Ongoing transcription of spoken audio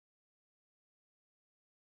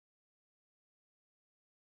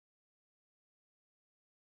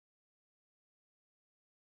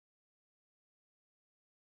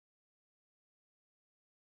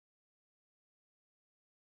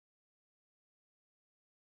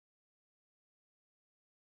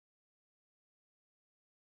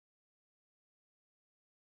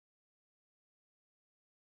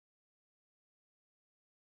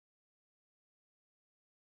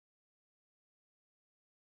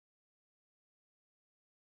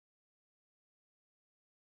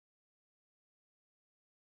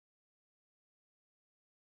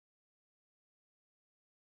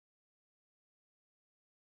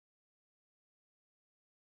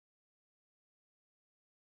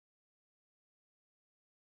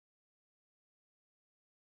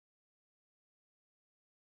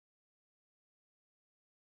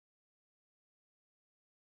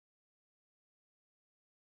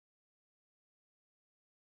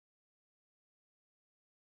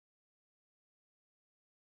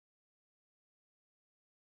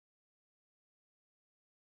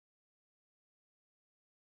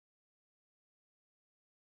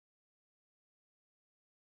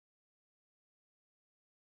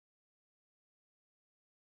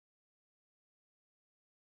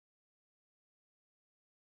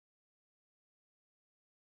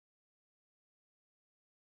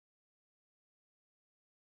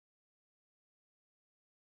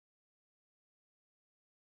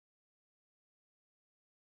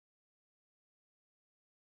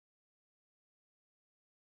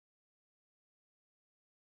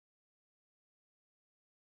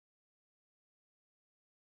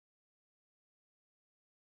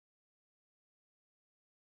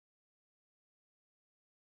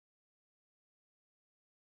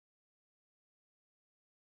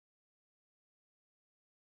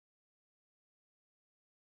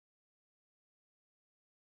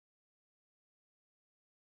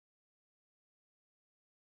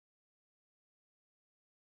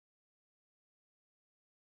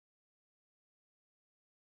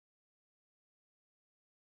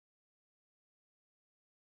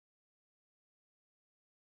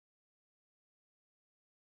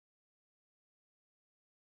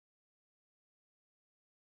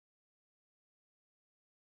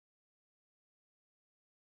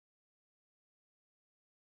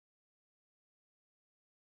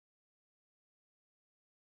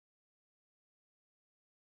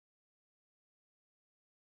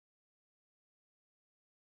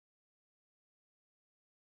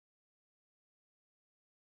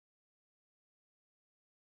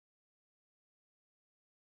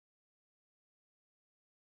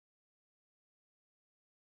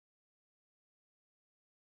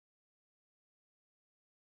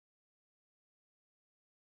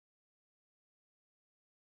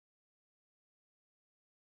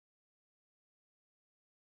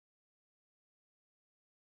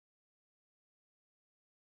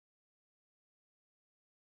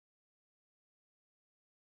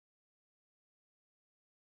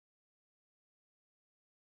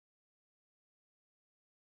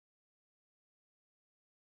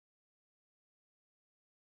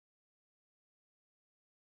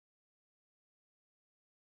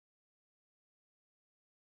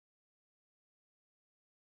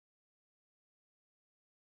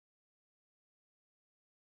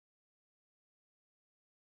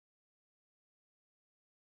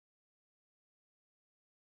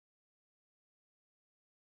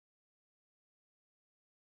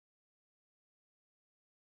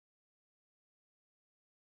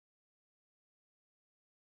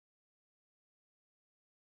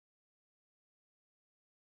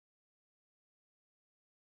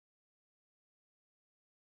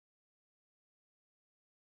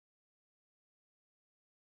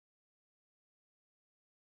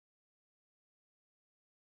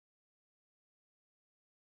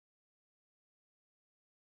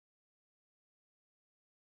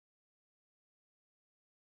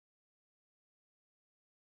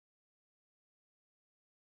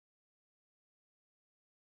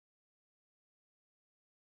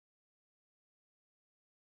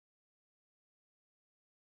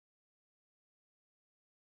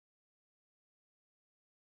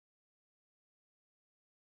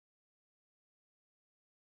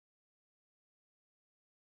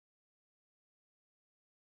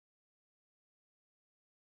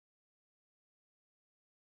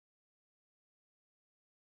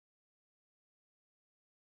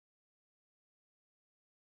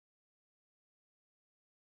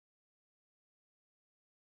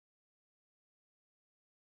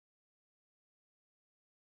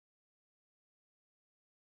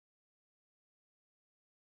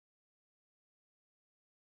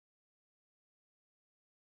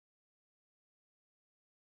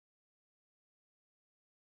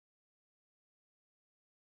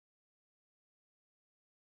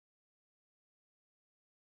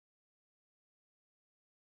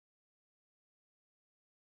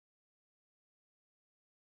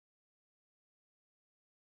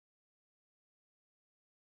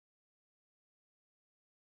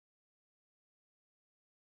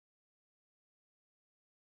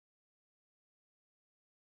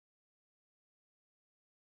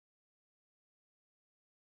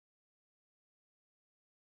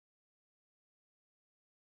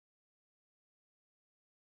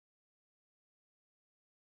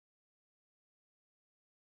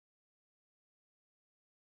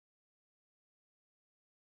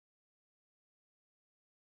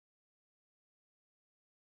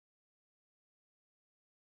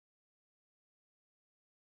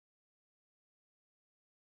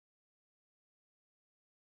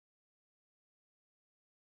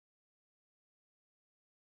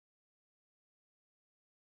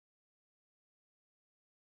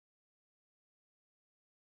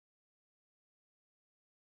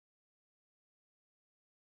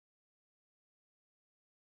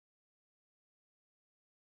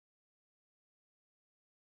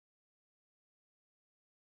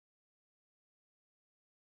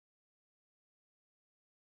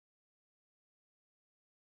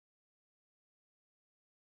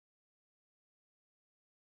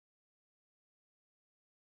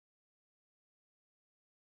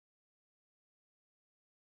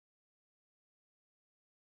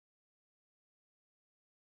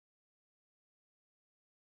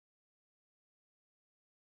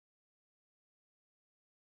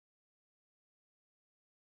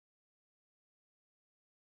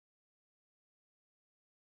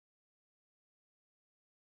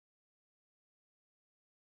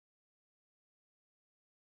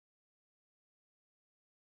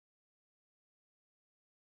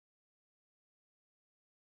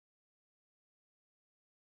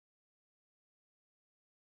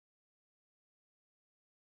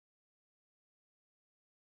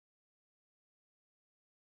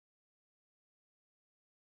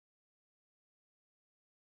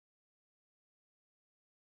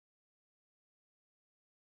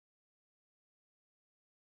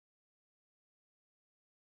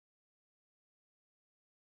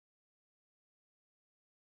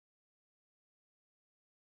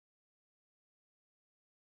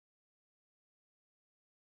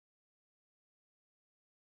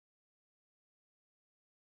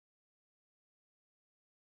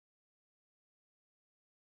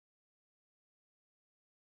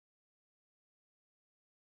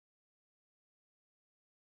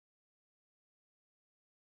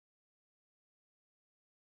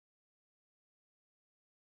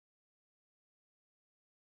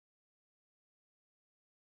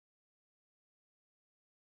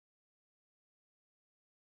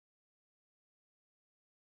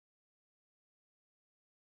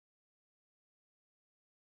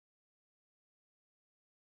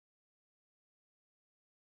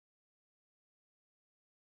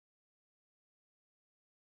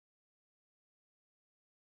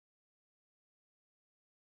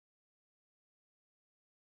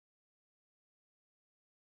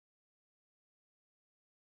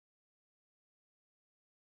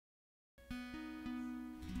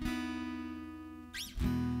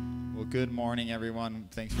Good morning, everyone.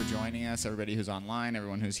 Thanks for joining us, everybody who's online,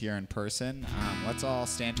 everyone who's here in person. Let's all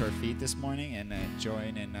stand to our feet this morning and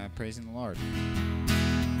join in praising the Lord.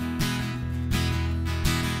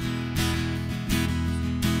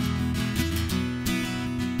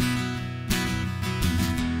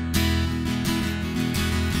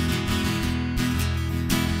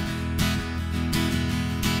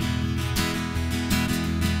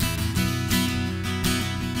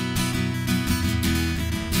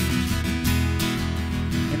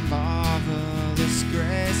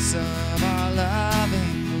 Of our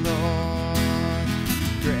loving Lord,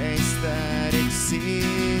 grace that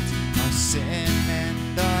exceeds our sin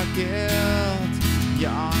and our guilt,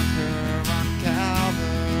 yonder on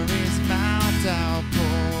Calvary's mount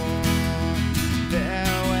outpoured,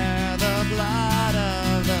 there where the blood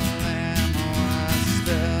of the Lamb was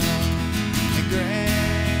spilled, and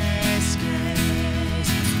grace,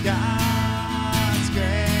 grace, God's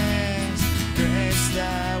grace, grace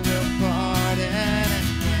that will pardon.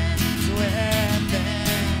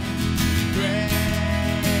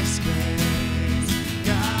 Grace, grace,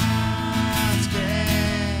 God's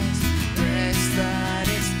grace, grace that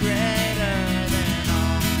is greater than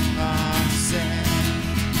all our sin.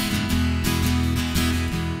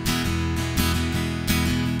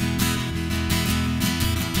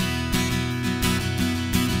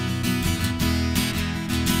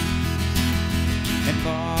 And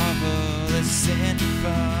marvelous,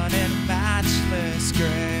 infinite, matchless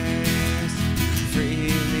grace,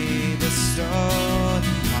 freely bestowed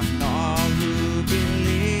on all who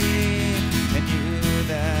believe, and you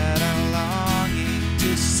that are longing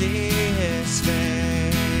to see His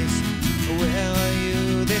face, will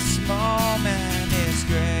you this moment His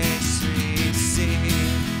grace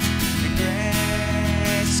receive?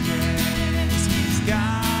 Grace, grace,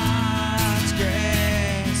 God's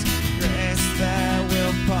grace, grace that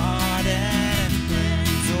will pardon and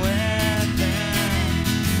cleanse within.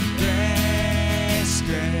 Grace,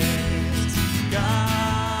 grace,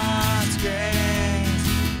 God's grace,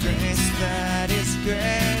 grace that is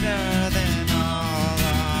greater than all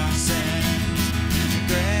our sins.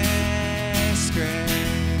 Grace,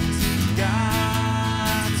 grace,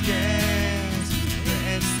 God's grace,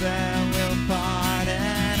 grace that will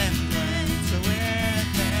pardon and cleanse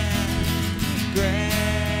within.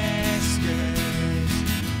 Grace, grace,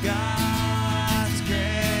 God's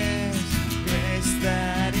grace, grace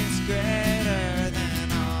that is greater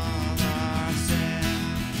than all our sin.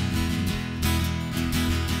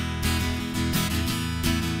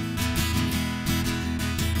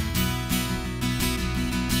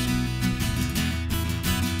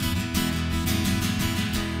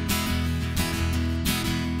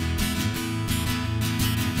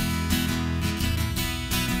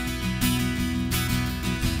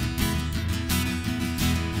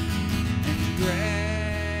 And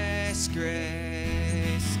grace,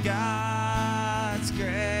 grace, God's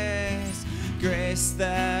grace, grace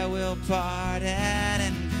that will pardon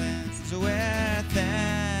and cleanse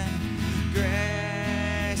within.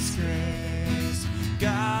 Grace, grace,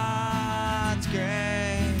 God's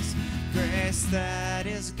grace, grace that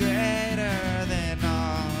is greater than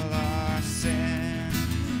all our sin.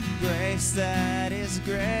 Grace that is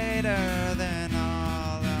greater than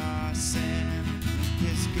all our sin.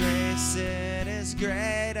 His grace, it is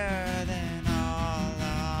greater than all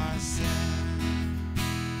our sin.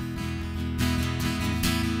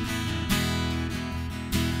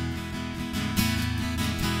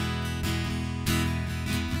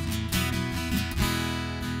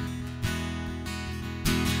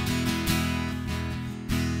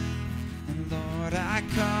 And Lord, I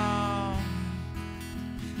come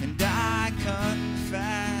and I confess,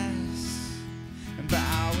 and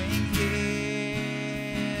bowing here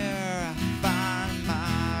I find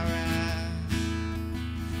my rest,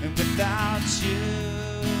 and without you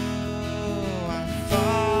I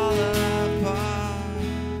fall apart,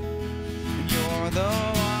 and you're the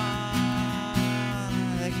one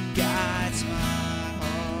that guides my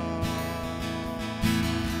heart.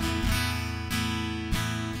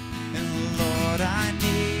 And Lord, I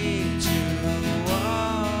need you.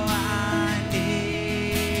 Oh, I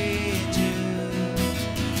need you.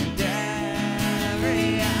 And every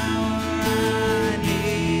hour I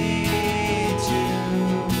need you.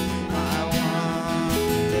 I want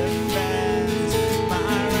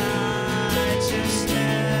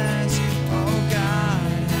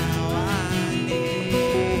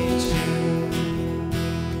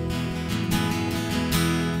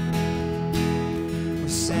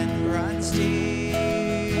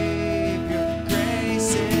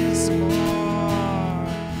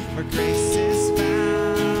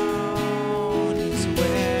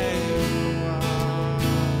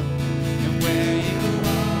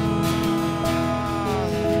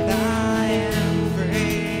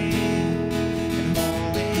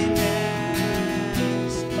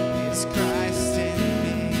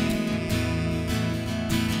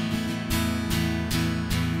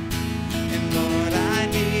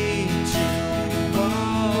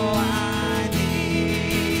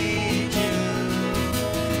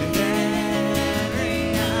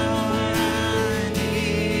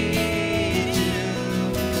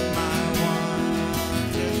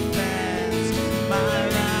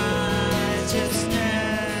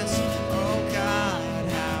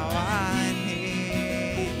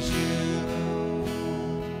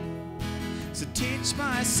teach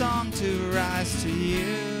my song to rise to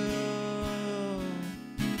you.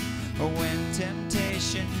 When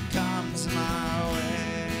temptation comes my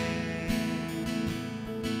way,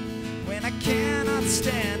 when I cannot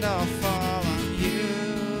stand or fall on you,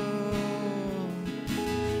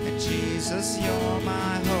 and Jesus, you're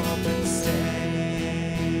my hope and stay.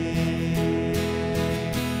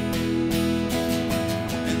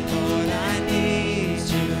 And Lord, I need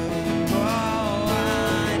you. Oh,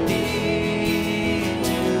 I need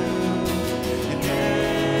you. And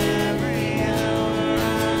every hour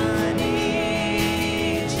I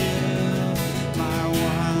need you. My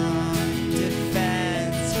one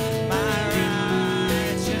defense, my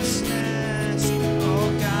righteousness. Oh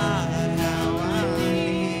God, how I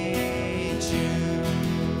need you.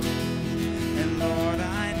 And Lord,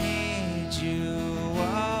 I need you.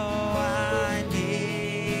 Oh, I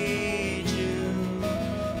need you.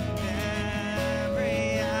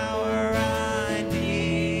 Every hour I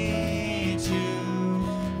need you.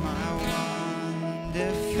 My one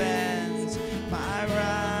defense, my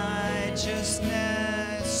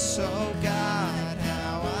righteousness. Oh God,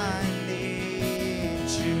 how I need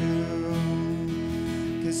you.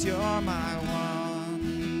 'Cause you're my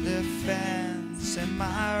one defense and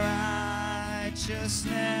my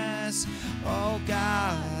righteousness. Oh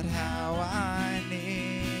God, how I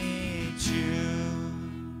need you.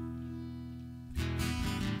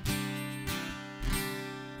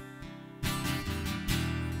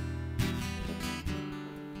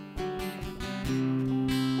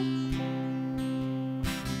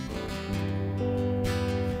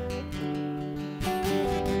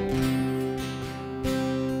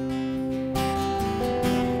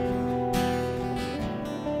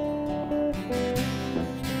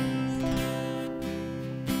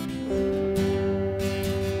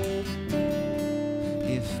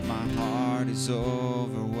 If my heart is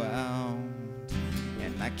overwhelmed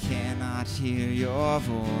and I cannot hear your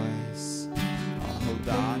voice, I'll hold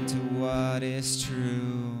on to what is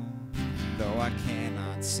true, though I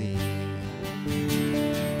cannot see.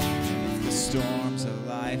 If the storms of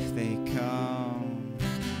life they come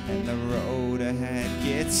and the road ahead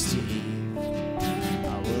gets steep,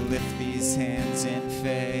 I will lift these hands in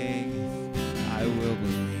faith, I will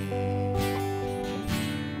believe.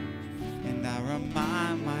 And I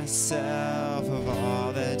remind myself of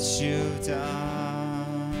all that you've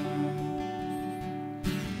done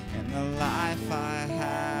and the life I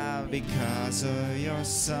have because of your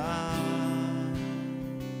Son.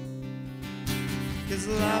 'Cause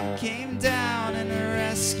love came down and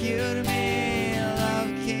rescued me.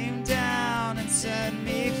 Love came down and set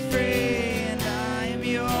me free. And I am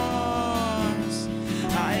yours.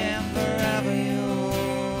 I am forever yours.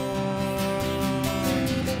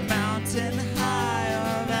 Mountain high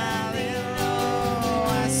or valley low,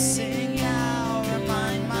 I sing out,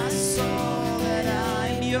 remind my soul that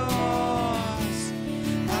I'm yours.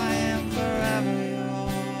 I am forever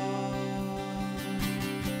yours.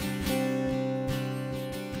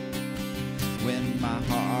 When my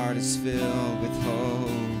heart is filled with hope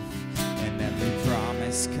and every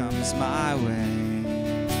promise comes my way,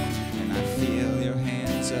 and I feel your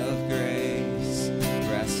hands of grace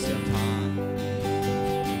rest upon me,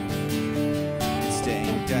 and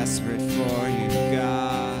staying desperate for you,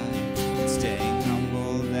 God, and staying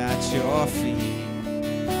humbled at your feet,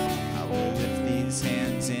 I will lift these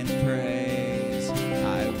hands in praise, I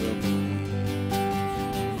will believe.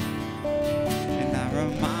 And I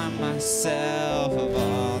remind myself of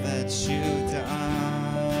all that you've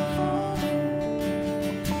done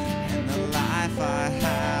and the life I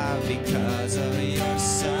have because of your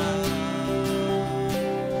Son.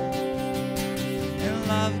 And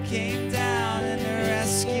love came down and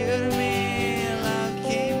rescued me. Love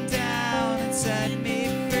came down and set me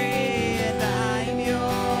free. And I'm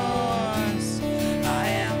yours. I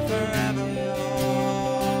am forever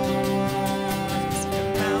yours.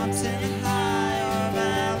 Mountain high or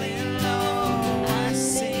valley low, I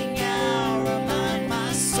sing out, remind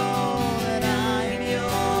my soul that I'm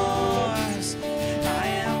yours. I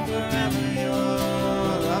am forever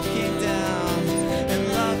yours. Love came down and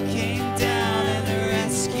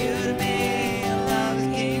rescued me.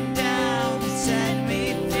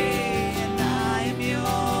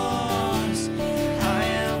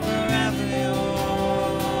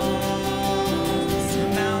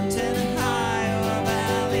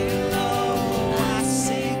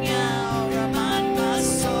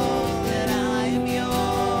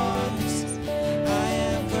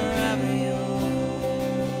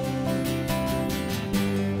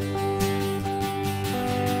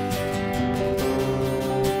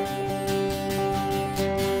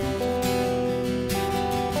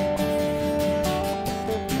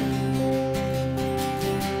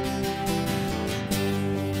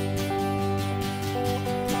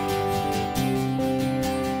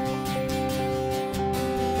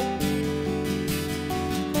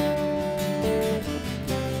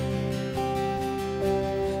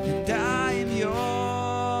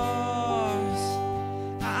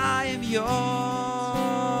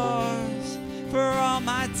 all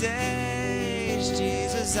my days,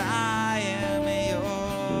 Jesus, I am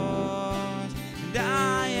yours, and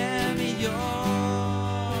I am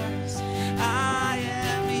yours. I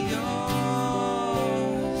am yours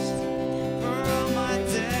for all my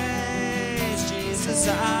days, Jesus,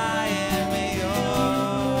 I am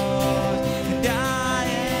yours, and I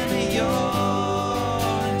am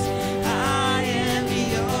yours. I am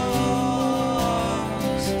yours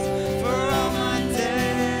for all my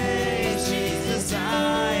days, Jesus,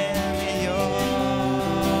 I am yours.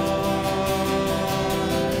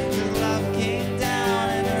 Your love came down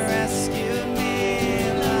and rescued me.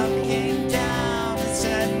 Love came down and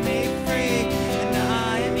set me free, and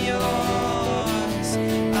I am yours.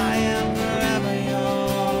 I am forever yours.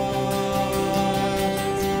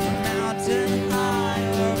 Mountain high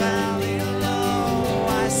or valley low,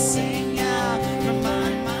 I sing out,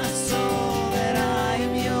 remind my soul that I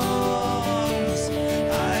am yours.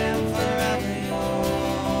 I am forever yours.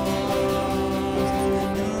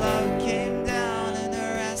 And love came down and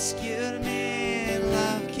rescued me.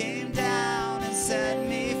 Love came down and set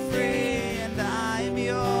me free, and I am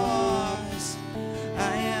yours.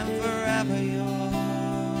 I am forever yours.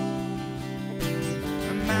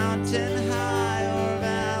 A mountain high or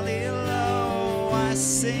valley low, I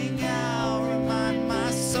sing out, remind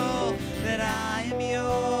my soul that I am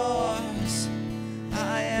yours.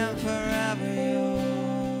 I am forever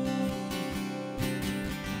yours.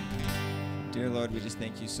 Dear Lord, we just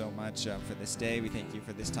thank you so much for this day. We thank you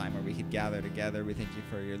for this time where we could gather together. We thank you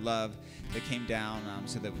for your love that came down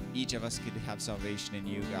so that each of us could have salvation in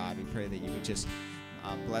you, God. We pray that you would just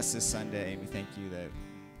bless this Sunday, and we thank you that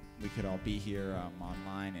we could all be here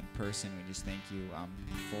online, in person. We just thank you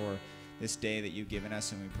for this day that you've given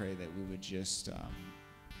us, and we pray that we would just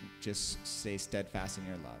stay steadfast in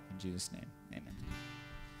your love. In Jesus' name, amen.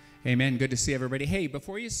 Amen. Good to see everybody. Hey,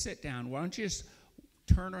 before you sit down, why don't you just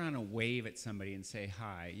turn around and wave at somebody and say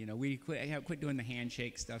hi? You know, we quit doing the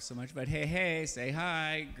handshake stuff so much, but hey, say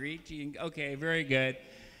hi, greet you. Okay, very good.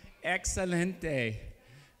 Excelente.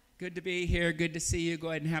 Good to be here. Good to see you. Go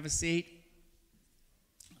ahead and have a seat.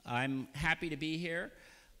 I'm happy to be here.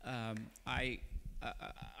 I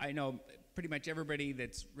know pretty much everybody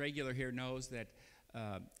that's regular here knows that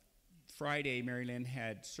Friday, Mary Lynn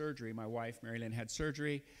had surgery. My wife, Mary Lynn, had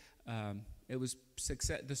surgery. It was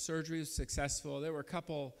the surgery was successful. There were a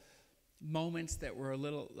couple moments that were a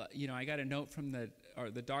little, I got a note from the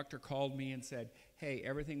doctor called me and said, hey,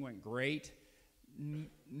 everything went great.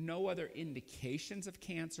 No other indications of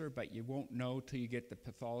cancer, but you won't know till you get the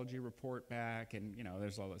pathology report back, and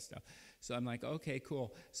there's all this stuff. So I'm like, okay,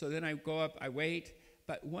 cool. So then I go up, I wait.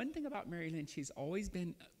 But one thing about Mary Lynn, she's always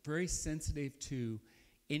been very sensitive to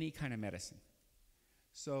any kind of medicine.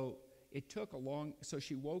 So it took so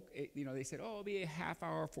she woke, they said, oh, it'll be a half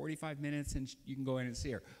hour, 45 minutes, and you can go in and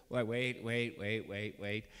see her. Well, I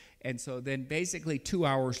wait. And so then basically 2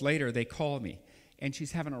 hours later, they call me, and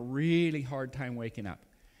she's having a really hard time waking up.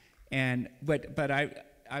 But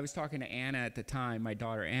I was talking to Anna at the time, my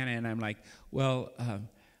daughter Anna, and I'm like, well,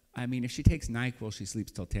 if she takes NyQuil, she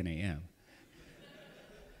sleeps till 10 a.m.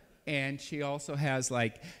 And she also has,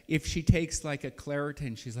 if she takes, a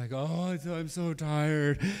Claritin, she's like, oh, I'm so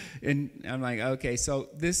tired. And I'm like, okay, so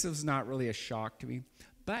this was not really a shock to me.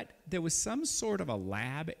 But there was some sort of a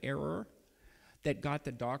lab error that got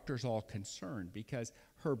the doctors all concerned, because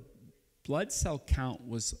her blood cell count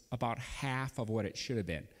was about half of what it should have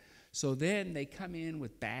been. So then they come in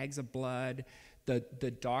with bags of blood.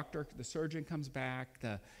 The doctor, the surgeon comes back,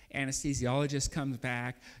 the anesthesiologist comes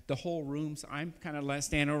back, the whole room's, I'm kind of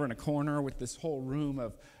standing over in a corner with this whole room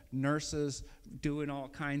of nurses doing all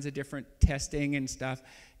kinds of different testing and stuff.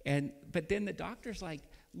 But then the doctor's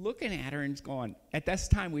looking at her and going, at this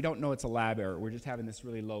time we don't know it's a lab error, we're just having this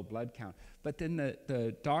really low blood count. But then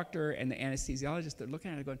the doctor and the anesthesiologist, they're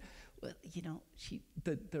looking at her going, well,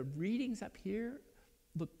 the readings up here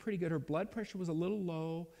look pretty good. Her blood pressure was a little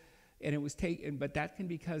low, and it was but that can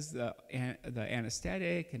be because the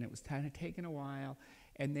anesthetic, and it was kind of taking a while.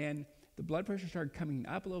 And then the blood pressure started coming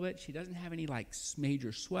up a little bit. She doesn't have any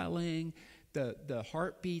major swelling. The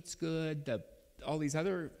heartbeat's good. All these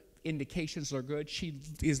other indications are good. She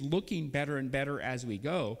is looking better and better as we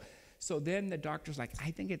go. So then the doctor's like, I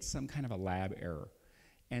think it's some kind of a lab error.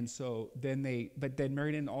 And so then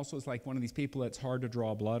Mary Lynn also is one of these people that's hard to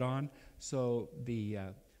draw blood on. So the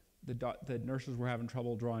nurses were having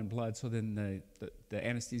trouble drawing blood. So then the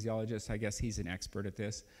anesthesiologist, I guess he's an expert at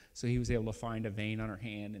this, so he was able to find a vein on her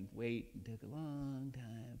hand and wait, and took a long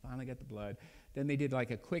time, finally got the blood. Then they did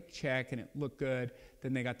a quick check, and it looked good.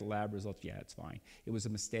 Then they got the lab results. Yeah, it's fine. It was a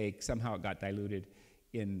mistake. Somehow it got diluted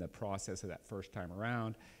in the process of that first time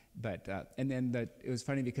around. And then it was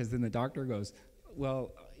funny because then the doctor goes,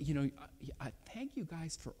 well, I thank you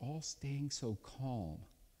guys for all staying so calm.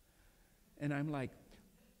 And I'm like,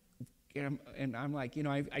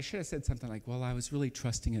 I should have said something like, well, I was really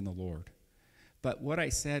trusting in the Lord. But what I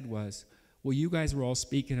said was, well, you guys were all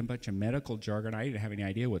speaking a bunch of medical jargon. I didn't have any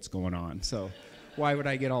idea what's going on. So why would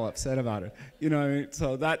I get all upset about it? You know what I mean?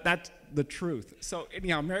 So that's the truth. So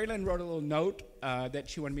anyhow, Mary Lynn wrote a little note that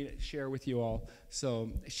she wanted me to share with you all. So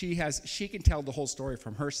she can tell the whole story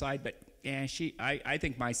from her side, but I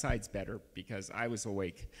think my side's better because I was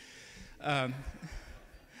awake. And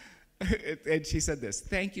she said this: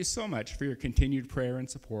 thank you so much for your continued prayer and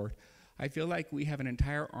support. I feel like we have an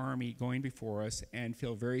entire army going before us and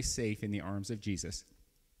feel very safe in the arms of Jesus.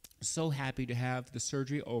 So happy to have the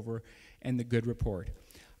surgery over and the good report.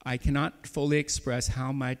 I cannot fully express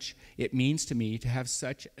how much it means to me to have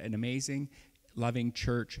such an amazing, loving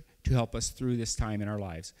church to help us through this time in our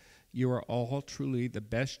lives. You are all truly the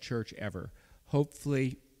best church ever.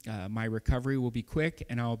 Hopefully, my recovery will be quick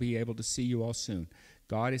and I'll be able to see you all soon.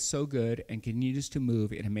 God is so good and continues to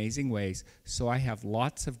move in amazing ways, so I have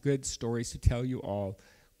lots of good stories to tell you all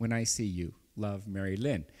when I see you. Love, Mary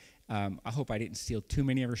Lynn. I hope I didn't steal too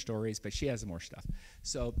many of her stories, but she has more stuff.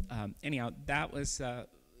 So anyhow, that was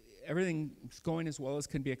everything's going as well as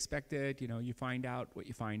can be expected. You find out what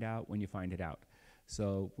you find out when you find it out.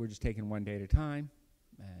 So we're just taking one day at a time,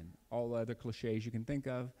 and all the other cliches you can think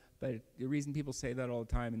of. But the reason people say that all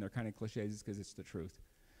the time and they're kind of cliches is because it's the truth.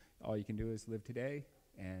 All you can do is live today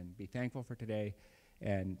and be thankful for today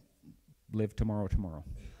and live tomorrow.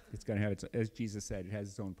 It's going to have as Jesus said, it has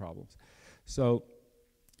its own problems. So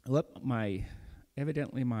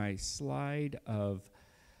evidently my slide of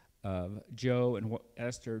Joe and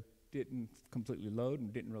Esther didn't completely load,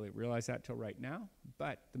 and didn't really realize that till right now.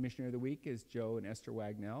 But the missionary of the week is Joe and Esther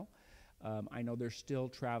Wagnell. I know they're still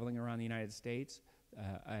traveling around the United States,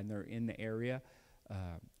 and they're in the area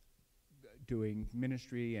doing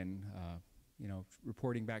ministry and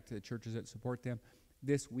reporting back to the churches that support them.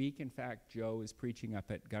 This week, in fact, Joe is preaching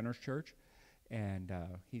up at Gunner's Church, and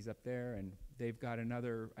he's up there, and they've got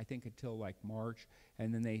another, I think, until like March,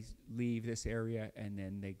 and then they leave this area, and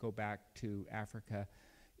then they go back to Africa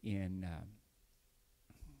in,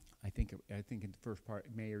 I think in the first part,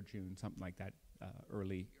 May or June, something like that,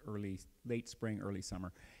 late spring, early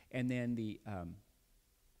summer. And then the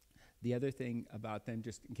other thing about them,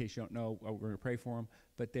 just in case you don't know, we're going to pray for him,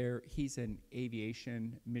 but he's an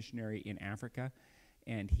aviation missionary in Africa,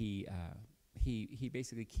 and he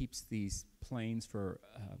basically keeps these planes for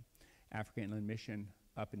African Inland Mission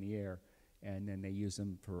up in the air, and then they use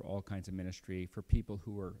them for all kinds of ministry for people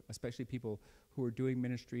especially people who are doing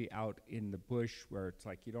ministry out in the bush where it's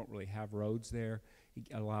like you don't really have roads there. It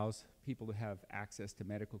allows people to have access to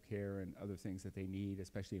medical care and other things that they need,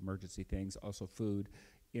 especially emergency things, also food,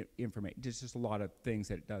 information, just a lot of things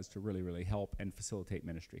that it does to really, really help and facilitate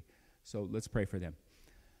ministry. So let's pray for them.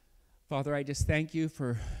 Father, I just thank you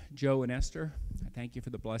for Joe and Esther. I thank you for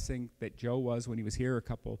the blessing that Joe was when he was here a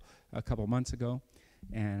couple months ago.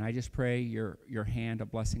 And I just pray your hand of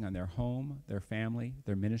blessing on their home, their family,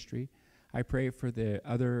 their ministry. I pray for the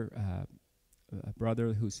other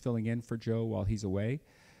brother who's filling in for Joe while he's away,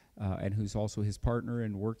 and who's also his partner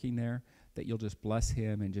in working there, that you'll just bless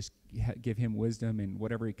him and just give him wisdom in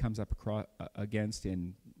whatever he comes up against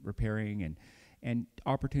in repairing and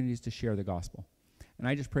opportunities to share the gospel. And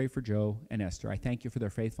I just pray for Joe and Esther. I thank you for their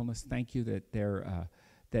faithfulness. Thank you that they're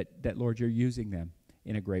that Lord, you're using them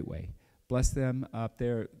in a great way. Bless them up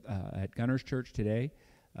there at Gunner's Church today,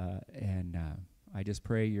 and I just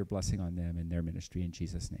pray your blessing on them and their ministry in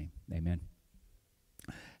Jesus' name. Amen.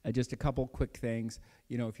 Just a couple quick things.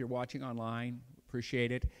 If you're watching online,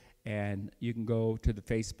 appreciate it, and you can go to the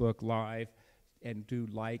Facebook Live and do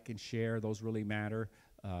like and share. Those really matter.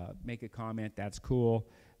 Make a comment. That's cool.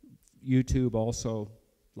 YouTube also,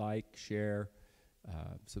 like, share,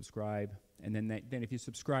 subscribe, and then if you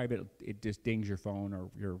subscribe, it just dings your phone or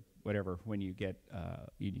your whatever when you get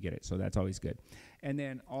it. So that's always good. And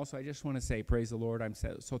then also, I just want to say, praise the Lord. I'm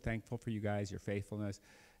so thankful for you guys, your faithfulness,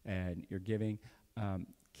 and your giving.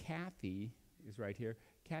 Kathy is right here.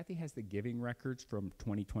 Kathy has the giving records from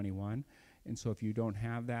 2021, and so if you don't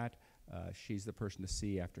have that, she's the person to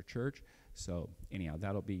see after church. So anyhow,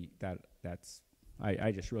 that'll be that. That's.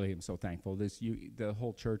 I just really am so thankful. The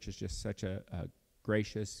whole church is just such a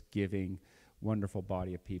gracious, giving, wonderful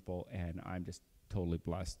body of people, and I'm just totally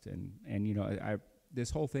blessed. And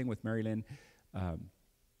this whole thing with Mary Lynn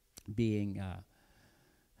being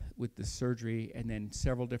with the surgery, and then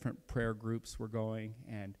several different prayer groups were going,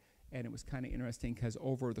 and it was kind of interesting because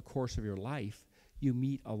over the course of your life, you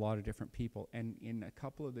meet a lot of different people. And in a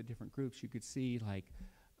couple of the different groups, you could see, like,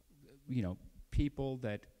 people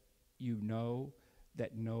that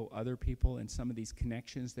that know other people, and some of these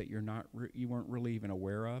connections that you weren't really even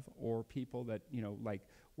aware of, or people that, like,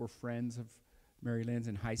 were friends of Mary Lynn's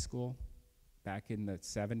in high school back in the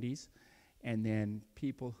 70s, and then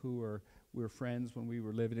people who we were friends when we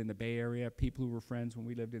were living in the Bay Area, people who were friends when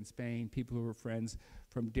we lived in Spain, people who were friends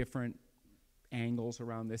from different angles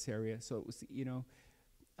around this area. So it was,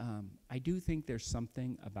 I do think there's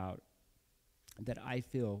something about that I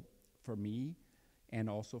feel for me and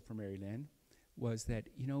also for Mary Lynn, was that,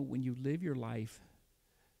 when you live your life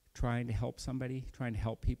trying to help somebody, trying to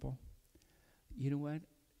help people, you know what?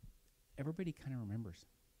 Everybody kind of remembers.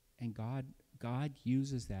 And God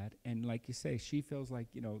uses that. And like you say, she feels like,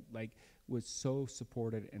 was so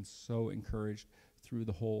supported and so encouraged through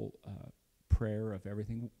the whole prayer of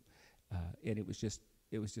everything. And it was just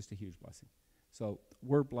a huge blessing. So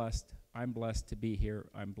we're blessed. I'm blessed to be here.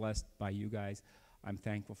 I'm blessed by you guys. I'm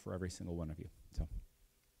thankful for every single one of you. So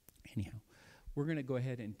anyhow, we're going to go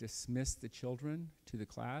ahead and dismiss the children to the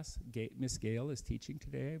class. Miss Gail is teaching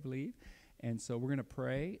today, I believe. And so we're going to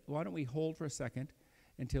pray. Why don't we hold for a second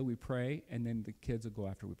until we pray, and then the kids will go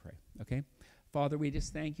after we pray, okay? Father, we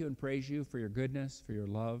just thank you and praise you for your goodness, for your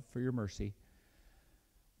love, for your mercy.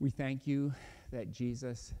 We thank you that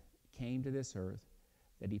Jesus came to this earth,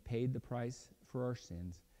 that he paid the price for our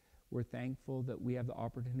sins. We're thankful that we have the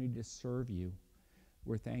opportunity to serve you.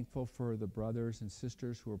 We're thankful for the brothers and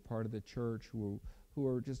sisters who are part of the church, who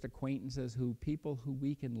are just acquaintances, people who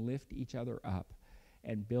we can lift each other up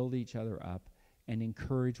and build each other up and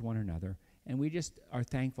encourage one another. And we just are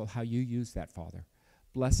thankful how you use that, Father.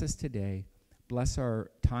 Bless us today. Bless our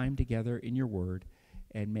time together in your word,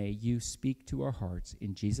 and may you speak to our hearts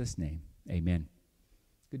in Jesus' name. Amen.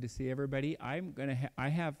 Good to see everybody. I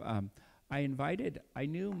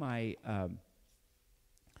knew my,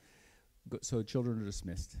 so children are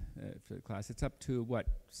dismissed for the class. It's up to what,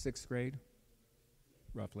 6th grade,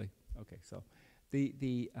 roughly? Okay, so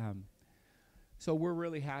so we're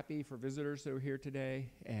really happy for visitors that are here today,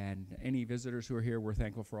 and any visitors who are here, we're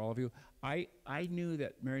thankful for all of you. I knew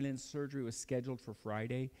that Mary Lynn's surgery was scheduled for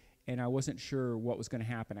Friday, and I wasn't sure what was going to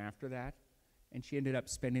happen after that. And she ended up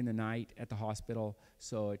spending the night at the hospital,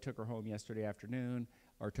 so I took her home yesterday afternoon,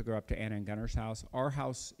 or took her up to Anna and Gunner's house. Our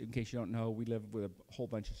house, in case you don't know, we live with a whole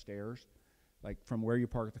bunch of stairs. Like, from where you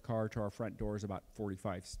park the car to our front door is about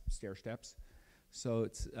 45 stair steps. So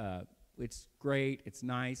it's great, it's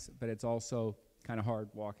nice, but it's also kind of hard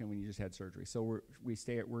walking when you just had surgery. So we're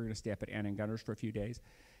going to stay up at Anna and Gunner's for a few days,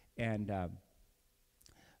 and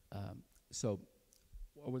so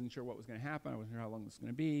I wasn't sure what was going to happen. I wasn't sure how long it was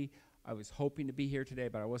going to be. I was hoping to be here today,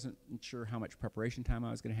 but I wasn't sure how much preparation time I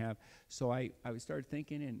was going to have. So I started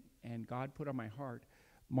thinking, and God put on my heart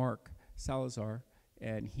Mark Salazar,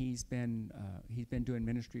 and he's been doing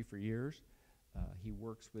ministry for years. He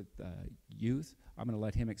works with youth. I'm going to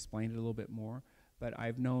let him explain it a little bit more. But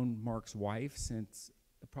I've known Mark's wife since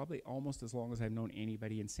probably almost as long as I've known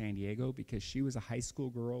anybody in San Diego, because she was a high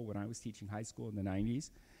school girl when I was teaching high school in the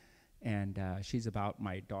 90s, and she's about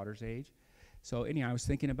my daughter's age. So anyhow, I was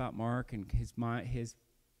thinking about Mark and his I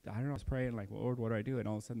don't know, I was praying like, Lord, what do I do? And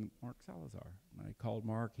all of a sudden, Mark Salazar. And I called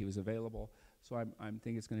Mark. He was available. So I'm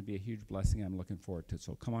thinking it's going to be a huge blessing. I'm looking forward to it.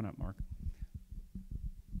 So come on up, Mark.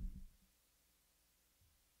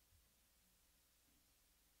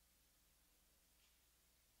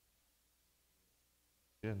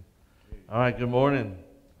 Good. All right, good morning.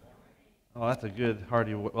 Oh, that's a good,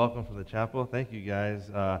 hearty welcome from the chapel. Thank you,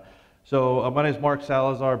 guys. My name is Mark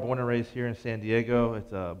Salazar, born and raised here in San Diego.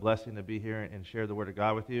 It's a blessing to be here and share the Word of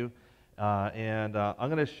God with you. I'm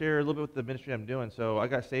going to share a little bit with the ministry I'm doing. So I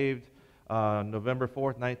got saved November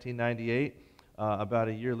 4th, 1998. About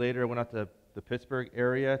a year later, I went out to the Pittsburgh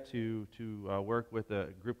area to work with a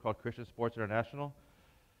group called Christian Sports International.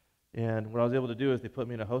 And what I was able to do is they put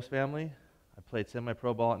me in a host family. I played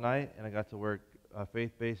semi-pro ball at night, and I got to work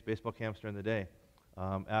faith-based baseball camps during the day.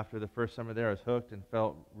 After the first summer there, I was hooked and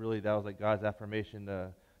felt really that was like God's affirmation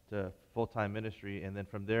to full-time ministry. And then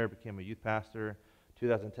from there, I became a youth pastor.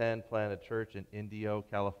 2010, planted a church in Indio,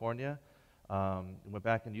 California. Went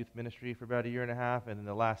back in youth ministry for about a year and a half, and in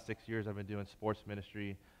the last 6 years, I've been doing sports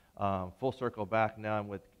ministry. Full circle back, now I'm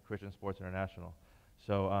with Christian Sports International.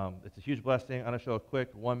 So it's a huge blessing. I'm going to show a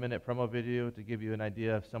quick 1-minute promo video to give you an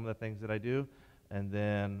idea of some of the things that I do, and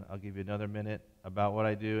then I'll give you another minute about what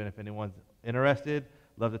I do, and if anyone's interested,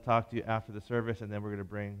 love to talk to you after the service, and then we're going to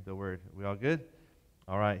bring the word. Are we all good?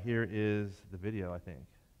 All right, here is the video, I think.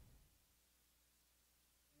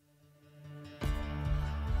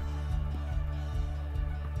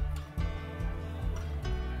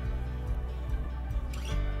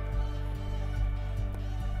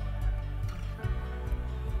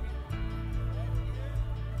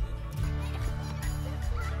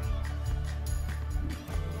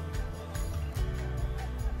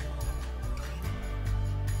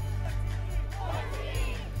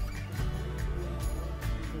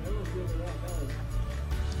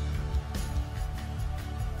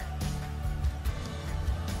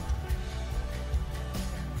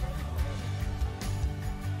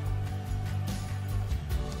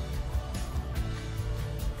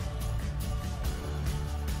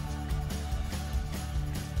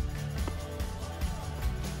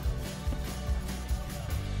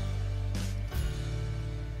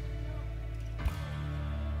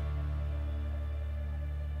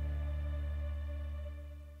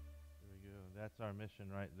 That's our mission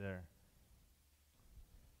right there.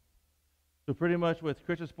 So pretty much with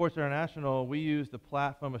Christian Sports International, we use the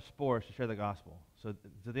platform of sports to share the gospel. So at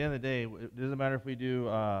the end of the day, it doesn't matter if we do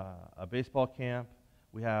a baseball camp.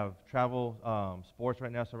 We have travel sports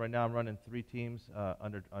right now. So right now I'm running 3 teams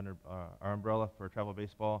under our umbrella for travel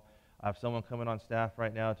baseball. I have someone coming on staff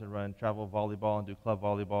right now to run travel volleyball and do club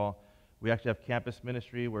volleyball. We actually have campus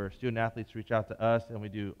ministry where student athletes reach out to us and we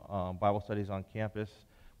do Bible studies on campus.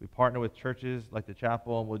 We partner with churches like the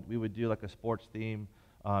chapel. We would do like a sports theme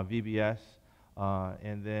VBS.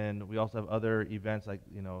 And then we also have other events like,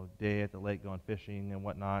 day at the lake going fishing and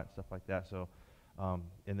whatnot, stuff like that. So,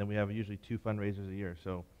 and then we have usually 2 fundraisers a year.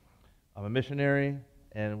 So I'm a missionary,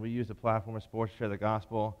 and we use the platform of sports to share the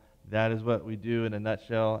gospel. That is what we do in a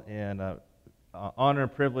nutshell. And honor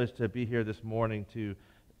and privilege to be here this morning to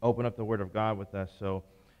open up the Word of God with us. So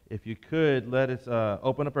if you could, let us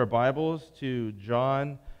open up our Bibles to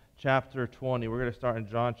John chapter 20. We're going to start in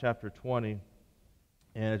John chapter 20.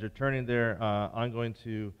 And as you're turning there, I'm going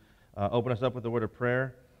to open us up with a word of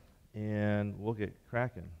prayer, and we'll get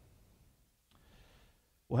cracking.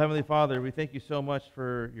 Well, Heavenly Father, we thank you so much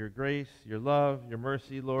for your grace, your love, your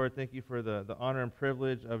mercy, Lord. Thank you for the honor and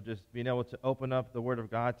privilege of just being able to open up the Word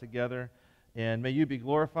of God together. And may you be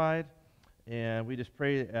glorified. And we just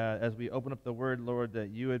pray as we open up the Word, Lord,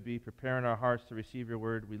 that you would be preparing our hearts to receive your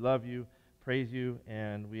Word. We love you, praise you,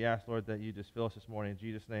 and we ask, Lord, that you just fill us this morning. In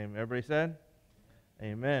Jesus' name, everybody said?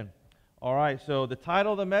 Amen. All right, so the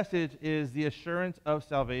title of the message is The Assurance of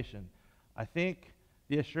Salvation. I think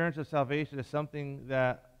the assurance of salvation is something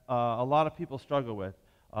that a lot of people struggle with.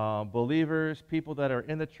 Believers, people that are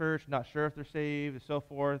in the church, not sure if they're saved, and so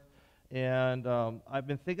forth. And I've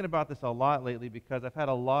been thinking about this a lot lately because I've had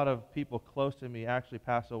a lot of people close to me actually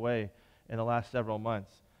pass away in the last several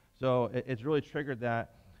months. So it's really triggered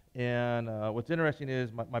that. And what's interesting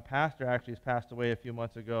is my pastor actually has passed away a few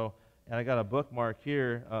months ago. And I got a bookmark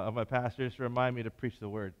here of my pastor just to remind me to preach the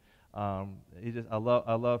word. I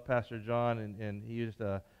love Pastor John, and he's just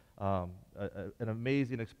an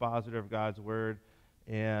amazing expositor of God's word.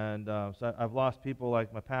 And so I've lost people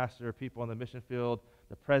like my pastor, people on the mission field,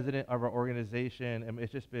 the president of our organization. I mean,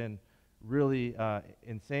 it's just been really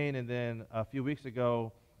insane. And then a few weeks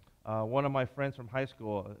ago, one of my friends from high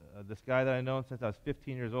school, this guy that I've known since I was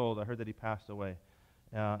 15 years old, I heard that he passed away.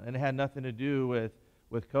 And it had nothing to do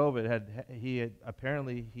with COVID.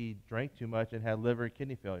 Apparently he drank too much and had liver and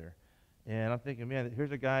kidney failure. And I'm thinking, man,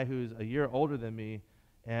 here's a guy who's a year older than me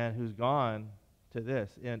and who's gone to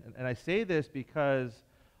this. And I say this because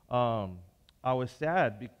I was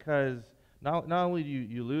sad because not only do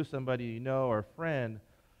you lose somebody you know or a friend,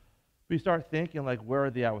 but you start thinking, like, where are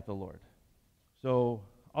they at with the Lord? So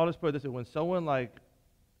I'll just put it this way. When someone like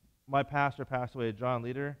my pastor passed away, John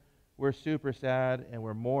Leader, we're super sad and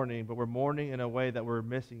we're mourning, but we're mourning in a way that we're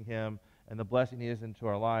missing him and the blessing he is into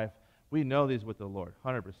our life. We know these with the Lord,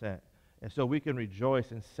 100%. And so we can rejoice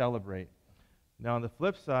and celebrate. Now, on the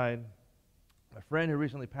flip side, a friend who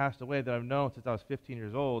recently passed away that I've known since I was 15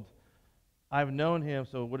 years old, I've known him,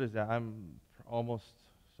 so what is that? I'm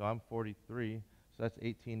 43, so that's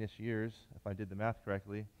 18-ish years, if I did the math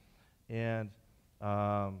correctly. And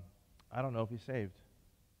I don't know if he's saved.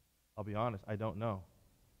 I'll be honest, I don't know.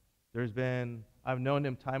 I've known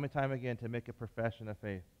him time and time again to make a profession of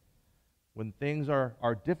faith. When things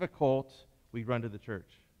are difficult, we run to the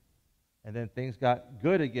church. And then things got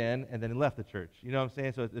good again, and then he left the church. You know what I'm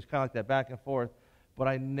saying? So it's kind of like that back and forth. But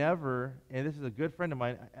I never, and this is a good friend of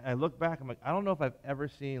mine, I look back, I'm like, I don't know if I've ever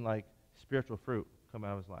seen like spiritual fruit come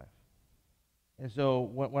out of his life. And so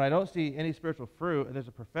when I don't see any spiritual fruit, and there's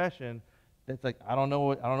a profession, that's like, I don't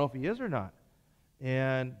know if he is or not.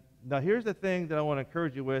 And now, here's the thing that I want to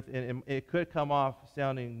encourage you with, and it could come off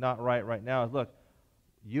sounding not right now, is look,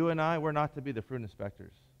 you and I, we're not to be the fruit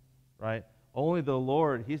inspectors, right? Only the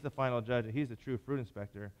Lord, he's the final judge, and he's the true fruit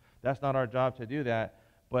inspector. That's not our job to do that.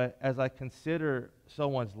 But as I consider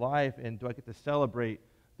someone's life, and do I get to celebrate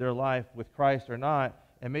their life with Christ or not,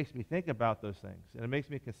 it makes me think about those things. And it makes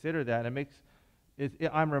me consider that. And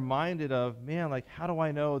I'm reminded of, man, like, how do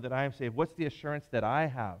I know that I am saved? What's the assurance that I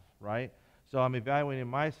have, right? So I'm evaluating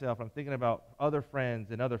myself. I'm thinking about other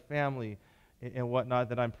friends and other family and whatnot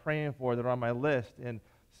that I'm praying for that are on my list, and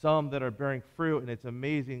some that are bearing fruit, and it's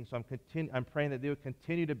amazing. So I'm praying that they would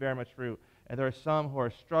continue to bear much fruit. And there are some who are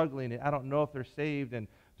struggling, and I don't know if they're saved, and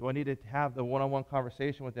do I need to have the one-on-one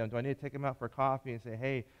conversation with them? Do I need to take them out for coffee and say,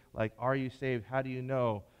 hey, like, are you saved? How do you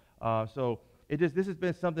know? So this has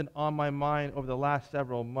been something on my mind over the last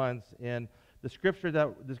several months, and the scripture that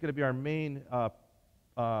is going to be our main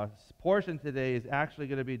portion today is actually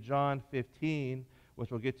going to be John 15, which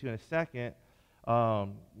we'll get to in a second.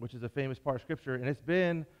 which is a famous part of Scripture. And it's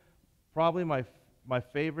been probably my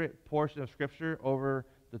favorite portion of Scripture over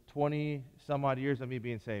the 20-some-odd years of me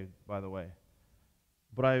being saved, by the way.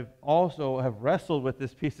 But I've also have wrestled with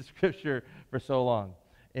this piece of Scripture for so long.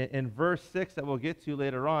 In verse 6 that we'll get to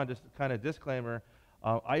later on, just kind of disclaimer,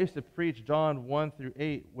 I used to preach John 1 through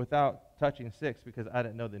 8 without touching 6 because I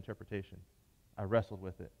didn't know the interpretation. I wrestled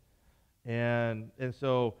with it. And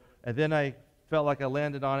then I felt like I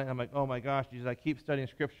landed on it, and I'm like, oh my gosh, Jesus, I keep studying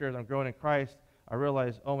Scripture as I'm growing in Christ. I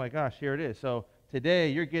realized, oh my gosh, here it is. So today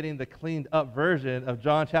you're getting the cleaned up version of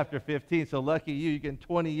John chapter 15. So lucky you, you're getting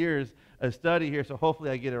 20 years of study here, so hopefully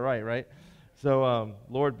I get it right? So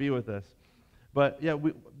Lord be with us. But yeah,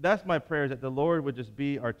 that's my prayer, is that the Lord would just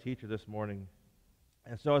be our teacher this morning.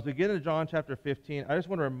 And so as we get into John chapter 15, I just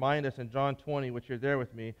want to remind us in John 20, which you're there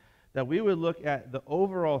with me, that we would look at the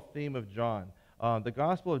overall theme of John. The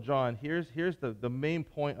Gospel of John, here's the main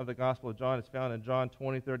point of the Gospel of John. It's found in John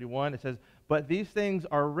 20:31. It says, "But these things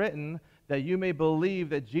are written that you may believe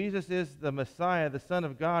that Jesus is the Messiah, the Son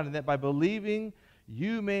of God, and that by believing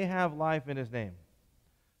you may have life in his name."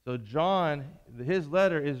 So John, his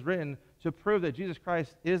letter is written to prove that Jesus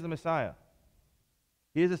Christ is the Messiah.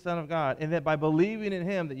 He is the Son of God, and that by believing in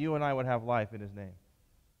him that you and I would have life in his name.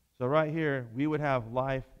 So right here, we would have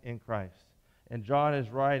life in Christ. And John is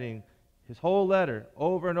writing his whole letter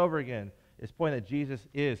over and over again is pointing that Jesus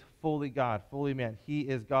is fully God, fully man. He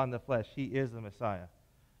is God in the flesh. He is the Messiah.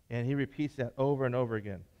 And he repeats that over and over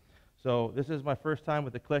again. So this is my first time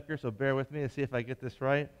with the clicker, so bear with me to see if I get this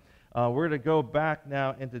right. We're going to go back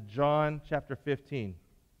now into John chapter 15.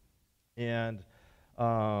 And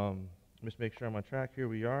just make sure I'm on track. Here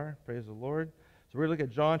we are. Praise the Lord. So we're going to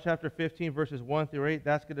look at John chapter 15, verses 1 through 8.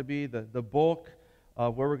 That's going to be the bulk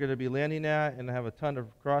of where we're going to be landing at, and I have a ton of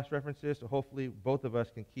cross-references, so hopefully both of us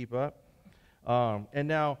can keep up. And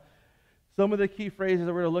now, some of the key phrases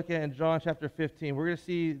that we're going to look at in John chapter 15, we're going to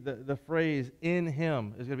see the phrase, "in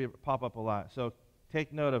him," is going to pop up a lot. So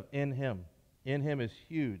take note of "in him." "In him" is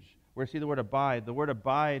huge. We're going to see the word "abide." The word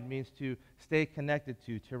 "abide" means to stay connected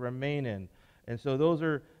to remain in. And so those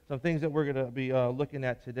are some things that we're going to be looking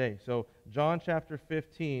at today. So John chapter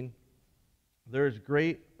 15, there's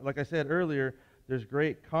great, like I said earlier, there's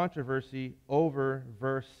great controversy over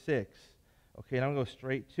verse 6. Okay, and I'm going to go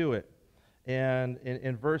straight to it. And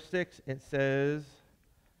in verse 6, it says,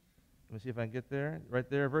 let me see if I can get there. Right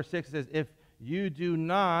there, verse 6 says, "If you do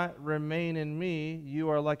not remain in me, you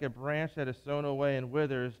are like a branch that is sown away and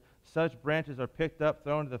withers. Such branches are picked up,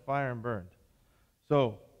 thrown into the fire, and burned."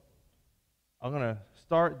 So I'm going to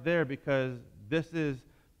start there because this is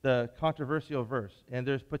the controversial verse. And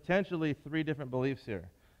there's potentially 3 different beliefs here.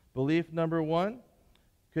 Belief number 1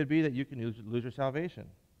 could be that you can lose your salvation,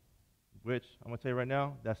 which I'm going to tell you right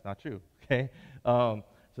now, that's not true. Okay? So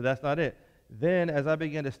that's not it. Then as I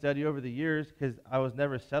began to study over the years, because I was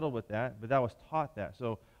never settled with that, but I was taught that.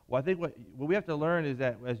 So I think what we have to learn is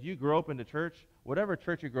that as you grow up into church, whatever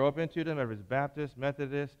church you grow up into, whether it's Baptist,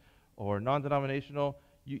 Methodist, or non-denominational,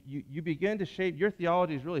 you begin to shape, your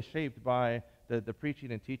theology is really shaped by the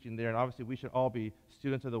preaching and teaching there. And obviously we should all be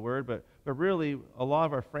students of the Word, but really a lot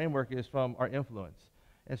of our framework is from our influence.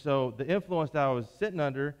 And so the influence that I was sitting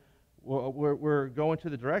under, we're going to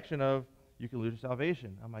the direction of you can lose your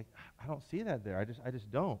salvation. I'm like, I don't see that there. I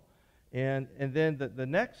just don't. And then the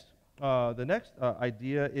next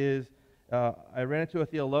idea is I ran into a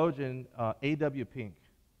theologian, A.W. Pink.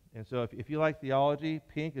 And so if you like theology,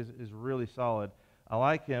 Pink is really solid. I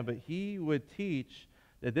like him, but he would teach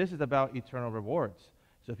that this is about eternal rewards.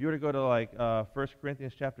 So if you were to go to like 1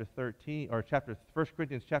 Corinthians chapter 13, or 1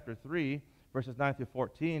 Corinthians chapter 3, verses 9 through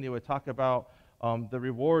 14, it would talk about the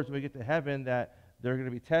rewards when we get to heaven, that they're going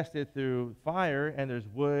to be tested through fire, and there's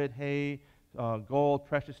wood, hay, gold,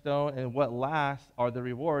 precious stone, and what lasts are the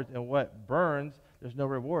rewards, and what burns, there's no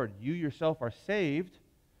reward. You yourself are saved,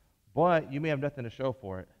 but you may have nothing to show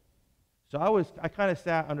for it. So I kind of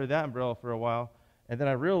sat under that umbrella for a while, and then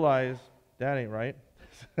I realized that ain't right.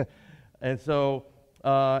 And so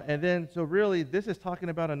really this is talking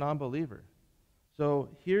about a non-believer. So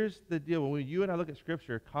here's the deal. When you and I look at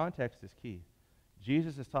Scripture, context is key.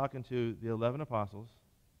 Jesus is talking to the 11 apostles.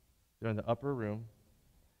 They're in the upper room.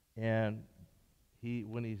 And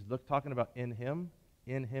when he's talking about in him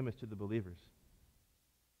is to the believers.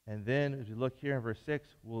 And then as you look here in verse 6,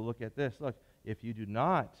 we'll look at this. Look, if you do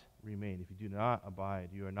not remain, if you do not abide,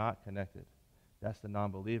 you are not connected. That's the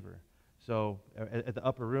non-believer. So at the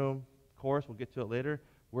upper room, of course, we'll get to it later,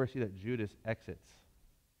 we're going to see that Judas exits.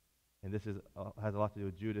 And this has a lot to do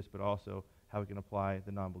with Judas, but also how we can apply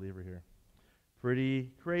the non-believer here. Pretty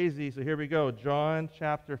crazy. So here we go. John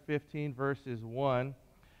chapter 15, verses 1.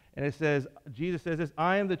 And it says, Jesus says this,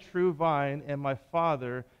 I am the true vine, and my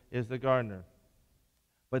Father is the gardener.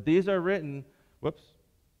 But these are written, whoops,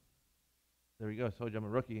 there we go, I told you I'm a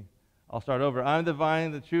rookie. I'll start over. I'm the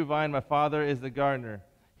vine, the true vine, my Father is the gardener.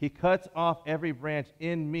 He cuts off every branch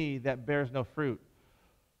in me that bears no fruit,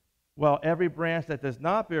 while every branch that does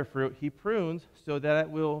not bear fruit, he prunes so that it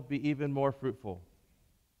will be even more fruitful.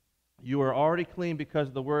 You are already clean because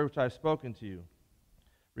of the word which I have spoken to you.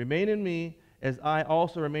 Remain in me, as I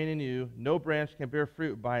also remain in you. No branch can bear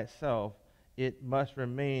fruit by itself. It must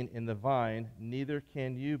remain in the vine. Neither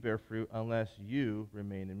can you bear fruit unless you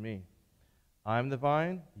remain in me. I am the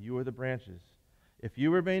vine, you are the branches. If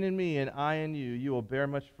you remain in me and I in you, you will bear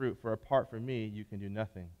much fruit, for apart from me you can do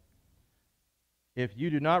nothing. If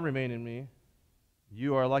you do not remain in me,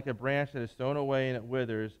 you are like a branch that is thrown away and it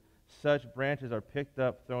withers. Such branches are picked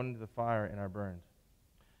up, thrown into the fire, and are burned.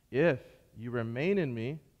 If you remain in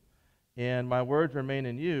me, and my words remain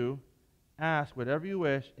in you, ask whatever you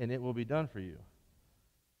wish, and it will be done for you.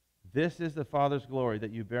 This is the Father's glory,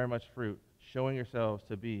 that you bear much fruit, showing yourselves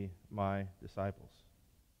to be my disciples.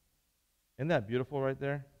 Isn't that beautiful right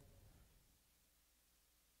there?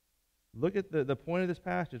 Look at the point of this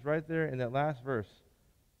passage right there in that last verse.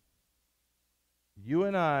 You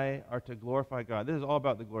and I are to glorify God. This is all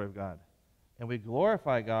about the glory of God. And we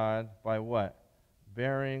glorify God by what?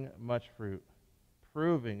 Bearing much fruit.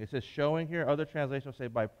 Proving. It says showing here. Other translations say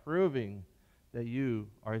by proving that you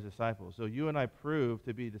are his disciples. So you and I prove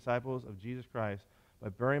to be disciples of Jesus Christ by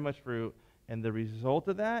bearing much fruit. And the result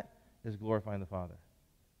of that is glorifying the Father.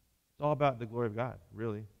 It's all about the glory of God,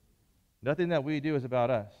 really. Nothing that we do is about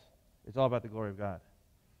us. It's all about the glory of God.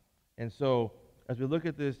 And so, as we look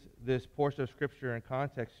at this portion of Scripture in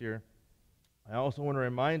context here, I also want to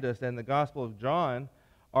remind us that in the Gospel of John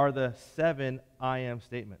are the 7 I am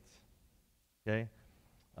statements. Okay?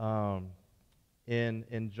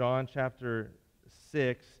 In John chapter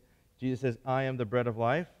 6, Jesus says, I am the bread of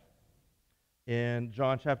life. In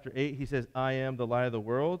John chapter 8, he says, I am the light of the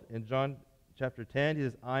world. In John chapter 10, he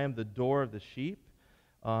says, I am the door of the sheep.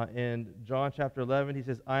 In John chapter 11, he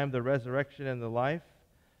says, I am the resurrection and the life.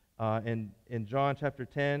 In John chapter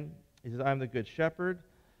 10, he says, I am the good shepherd.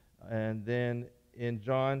 And then in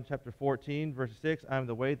John chapter 14, verse 6, I am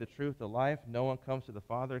the way, the truth, the life. No one comes to the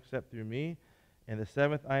Father except through me. And the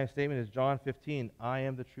 7th I am statement is John 15, I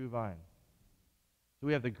am the true vine. So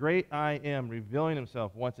we have the great I am revealing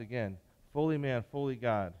himself once again, fully man, fully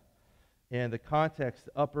God. And the context,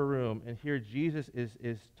 the upper room, and here Jesus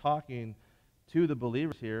is talking to the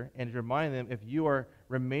believers here and reminding them, if you are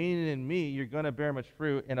remaining in me, you're going to bear much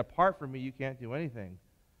fruit, and apart from me, you can't do anything.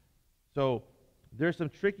 So there's some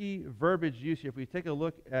tricky verbiage use here. If we take a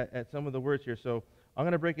look at some of the words here, so I'm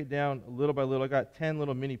going to break it down little by little. I got 10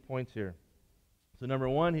 little mini points here. So number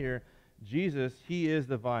one here, Jesus, he is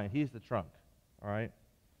the vine. He's the trunk, all right?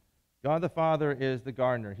 God the Father is the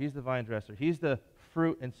gardener. He's the vine dresser. He's the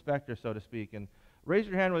fruit inspector, so to speak. And raise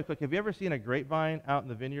your hand really quick. Have you ever seen a grapevine out in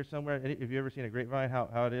the vineyard somewhere? Have you ever seen a grapevine,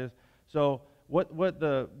 how it is? So what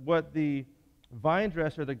the vine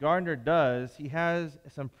dresser, the gardener, does, he has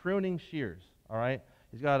some pruning shears, all right?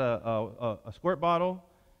 He's got a squirt bottle.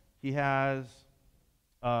 He has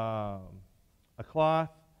a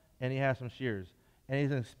cloth, and he has some shears. And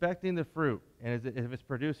he's inspecting the fruit, and if it's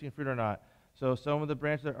producing fruit or not. So some of the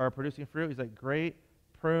branches that are producing fruit, he's like, great,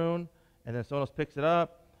 prune, and then someone else picks it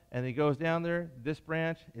up, and he goes down there. This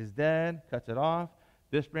branch is dead, cuts it off.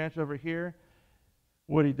 This branch over here,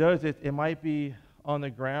 what he does is it might be on the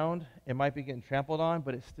ground, it might be getting trampled on,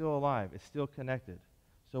 but it's still alive. It's still connected.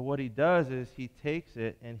 So what he does is he takes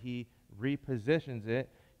it and he repositions it.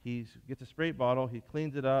 He gets a spray bottle, he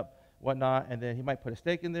cleans it up, whatnot, and then he might put a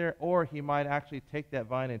stake in there, or he might actually take that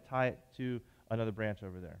vine and tie it to another branch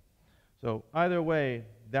over there. So either way,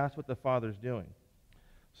 that's what the Father's doing.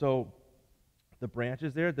 So the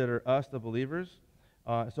branches there that are us, the believers.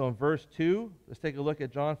 So in verse 2, let's take a look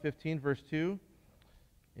at John 15, verse 2.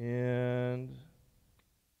 And,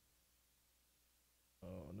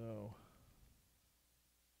 oh no,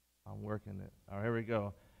 I'm working it. All right, here we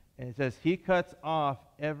go. And it says, he cuts off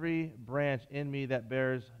every branch in me that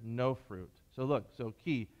bears no fruit. So look, so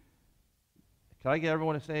key. Can I get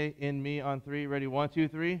everyone to say in me on 3? Ready? 1, 2,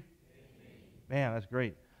 3. Man, that's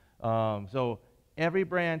great. So every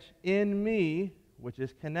branch in me, which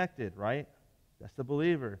is connected, right? That's the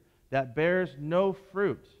believer, that bears no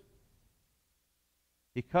fruit.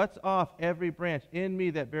 He cuts off every branch in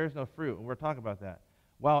me that bears no fruit. And we're talking about that.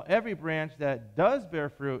 While every branch that does bear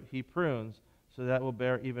fruit, he prunes, so that will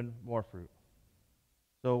bear even more fruit.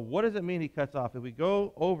 So what does it mean he cuts off? If we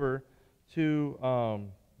go over to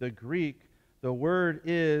the Greek, the word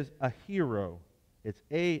is a hero. It's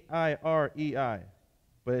A-I-R-E-I,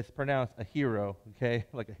 but it's pronounced a hero, okay,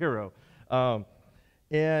 like a hero.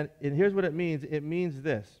 And here's what it means. It means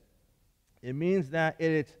this. It means that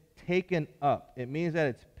it's taken up. It means that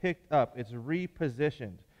it's picked up. It's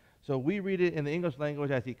repositioned. So we read it in the English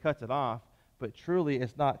language as he cuts it off, but truly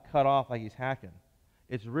it's not cut off like he's hacking.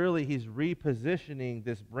 It's really he's repositioning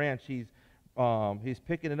this branch. He's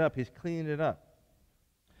picking it up. He's cleaning it up.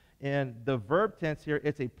 And the verb tense here,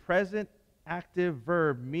 it's a present active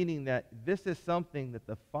verb, meaning that this is something that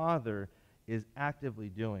the Father is actively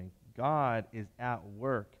doing. God is at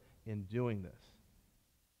work in doing this.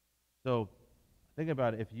 So think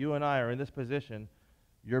about it. If you and I are in this position,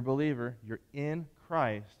 you're a believer, you're in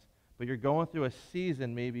Christ, but you're going through a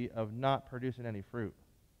season maybe of not producing any fruit.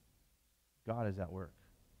 God is at work.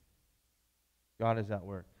 God is at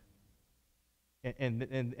work.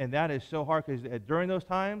 And that is so hard because during those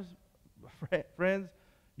times, friends,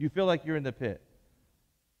 you feel like you're in the pit.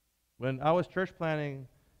 When I was church planting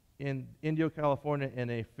in Indio, California, in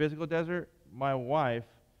a physical desert, my wife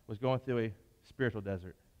was going through a spiritual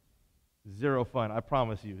desert. Zero fun, I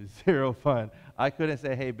promise you, zero fun. I couldn't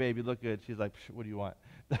say, hey, babe, you look good. She's like, what do you want?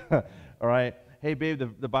 All right. Hey, babe,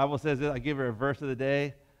 the Bible says this. I give her a verse of the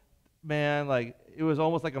day. Man, like, it was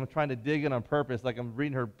almost like I'm trying to dig in on purpose, like I'm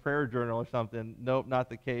reading her prayer journal or something. Nope, not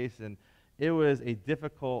the case. And it was a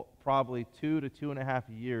difficult, probably 2 to 2.5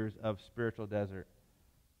 years of spiritual desert.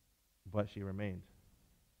 But she remained.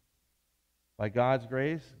 By God's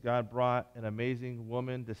grace, God brought an amazing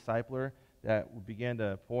woman, discipler, that began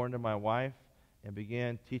to pour into my wife and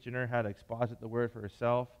began teaching her how to exposit the word for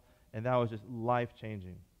herself. And that was just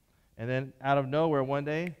life-changing. And then out of nowhere, one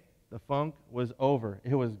day, the funk was over.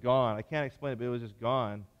 It was gone. I can't explain it, but it was just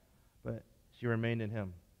gone. But she remained in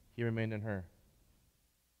him. He remained in her.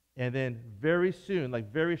 And then very soon,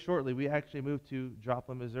 like very shortly, we actually moved to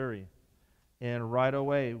Joplin, Missouri. And right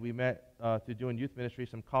away, we met through doing youth ministry.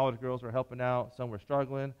 Some college girls were helping out. Some were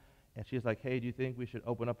struggling. And she's like, hey, do you think we should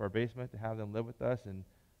open up our basement to have them live with us and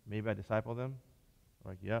maybe I disciple them?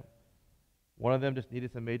 I'm like, yep. One of them just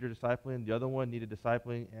needed some major discipling. The other one needed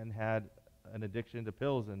discipling and had an addiction to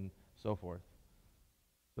pills and so forth.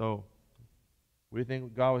 So what do you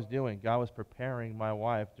think God was doing? God was preparing my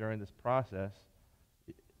wife during this process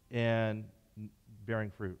and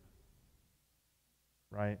bearing fruit,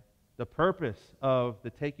 right? The purpose of the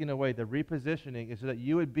taking away, the repositioning, is so that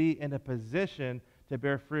you would be in a position to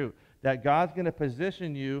bear fruit. That God's going to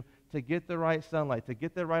position you to get the right sunlight, to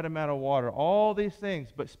get the right amount of water, all these things,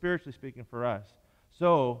 but spiritually speaking for us,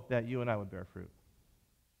 so that you and I would bear fruit.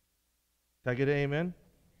 Can I get an amen?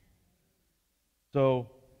 So,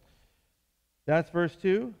 that's verse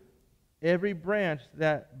 2. Every branch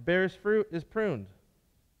that bears fruit is pruned.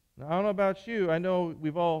 Now, I don't know about you. I know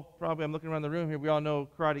we've all probably, I'm looking around the room here, we all know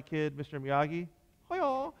Karate Kid, Mr. Miyagi.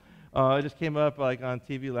 It just came up like on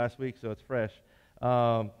TV last week, so it's fresh.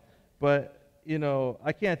 But, you know,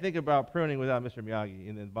 I can't think about pruning without Mr. Miyagi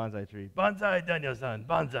in the bonsai tree. Bonsai, Daniel-san,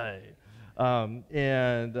 bonsai.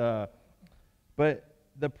 But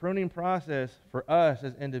the pruning process for us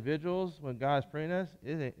as individuals, when God's pruning us,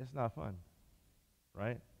 it's not fun,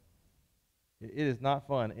 right? It is not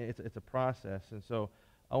fun. It's a process. And so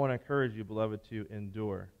I want to encourage you, beloved, to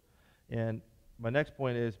endure. And my next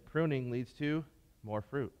point is pruning leads to more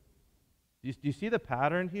fruit. Do you see the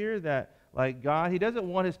pattern here that, like, God, he doesn't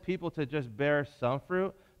want his people to just bear some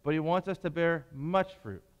fruit, but he wants us to bear much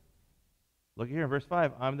fruit. Look here in verse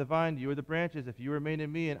 5. I'm the vine, you are the branches. If you remain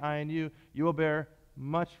in me and I in you, you will bear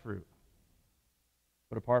much fruit.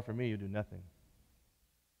 But apart from me, you do nothing.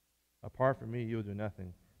 Apart from me, you will do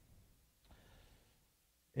nothing.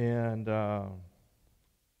 And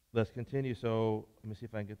let's continue. So let me see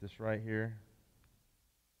if I can get this right here.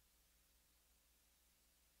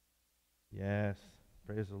 Yes,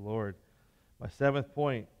 praise the Lord. My 7th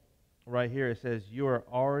point right here, it says, you are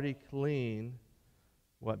already clean.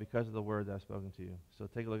 What? Because of the word that I've spoken to you. So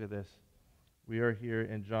take a look at this. We are here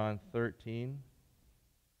in John 13,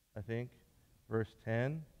 I think, verse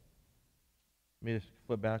 10. Let me just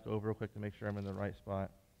flip back over real quick to make sure I'm in the right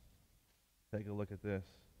spot. Take a look at this.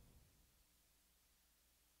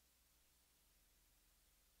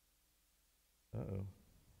 Uh-oh.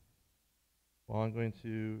 Well, I'm going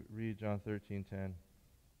to read John 13:10.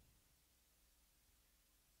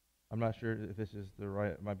 I'm not sure if this is the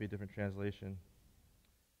right, it might be a different translation.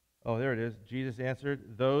 Oh, there it is. Jesus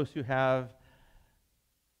answered, those who have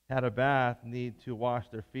had a bath need to wash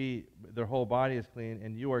their feet. Their whole body is clean,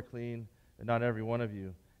 and you are clean, and not every one of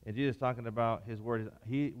you. And Jesus is talking about his word.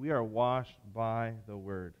 We are washed by the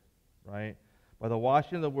word, right? By the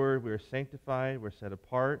washing of the word, we are sanctified, we're set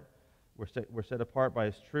apart. We're set apart by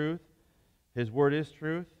his truth. His word is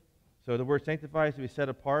truth. So the word sanctify is to be set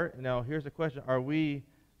apart. Now, here's the question. Are we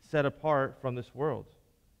set apart from this world?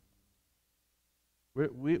 We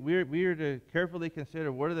are to carefully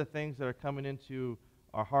consider what are the things that are coming into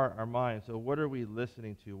our heart, our mind. So what are we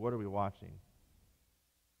listening to? What are we watching?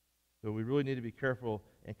 So we really need to be careful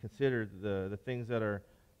and consider the things that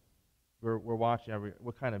we're watching.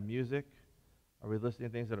 What kind of music? Are we listening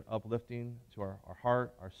to things that are uplifting to our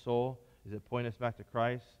heart, our soul? Is it pointing us back to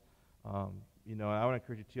Christ? I want to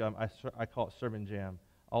encourage you too. I call it sermon jam.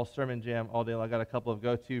 I'll sermon jam all day long. I got a couple of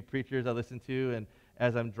go-to preachers I listen to, and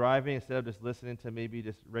as I'm driving, instead of just listening to maybe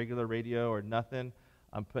just regular radio or nothing,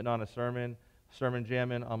 I'm putting on a sermon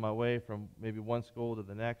jamming on my way from maybe one school to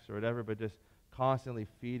the next or whatever, but just constantly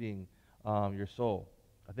feeding your soul.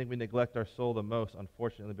 I think we neglect our soul the most,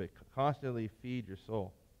 unfortunately, but constantly feed your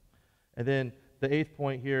soul. And then the 8th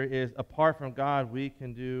point here is, apart from God, we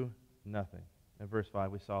can do nothing. In verse 5,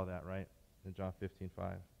 we saw that, right? In John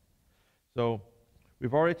 15:5. So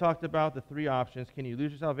we've already talked about the 3 options. Can you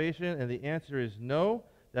lose your salvation? And the answer is no.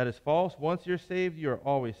 That is false. Once you're saved, you are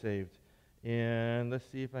always saved. And let's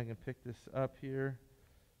see if I can pick this up here.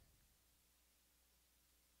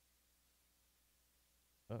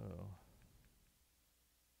 Uh-oh.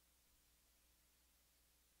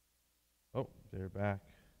 Oh, they're back.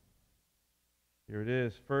 Here it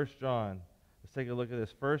is, 1 John. Let's take a look at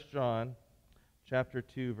this. 1 John chapter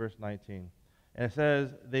 2, verse 19. And it says,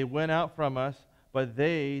 they went out from us, but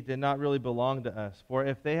they did not really belong to us. For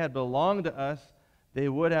if they had belonged to us, they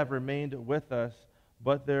would have remained with us.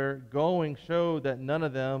 But their going showed that none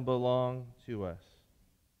of them belong to us.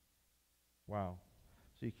 Wow.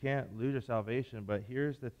 So you can't lose your salvation, but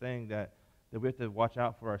here's the thing that we have to watch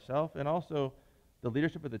out for ourselves. And also, the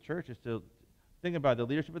leadership of the church is to think about it. The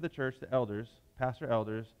leadership of the church, the elders, pastor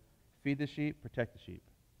elders, feed the sheep, protect the sheep.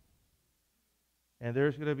 And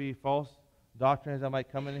there's going to be false doctrines that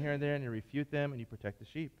might come in here and there, and you refute them, and you protect the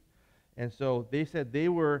sheep. And so they said they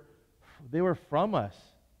were from us.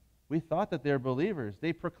 We thought that they're believers.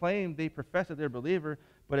 They proclaimed, they professed that they're a believer,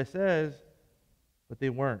 but it says, but they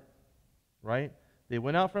weren't, right? They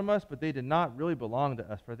went out from us, but they did not really belong to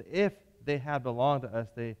us. For if they had belonged to us,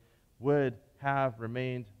 they would have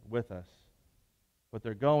remained with us. But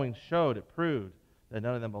their going showed, it proved, that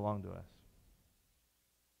none of them belonged to us.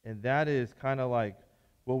 And that is kind of like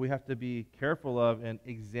what we have to be careful of and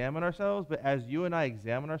examine ourselves. But as you and I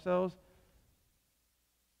examine ourselves,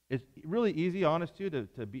 it's really easy, honest, too,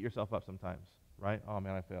 to beat yourself up sometimes, right? Oh,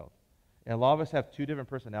 man, I failed. And a lot of us have 2 different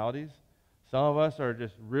personalities. Some of us are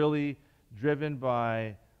just really driven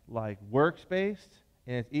by, like, works-based,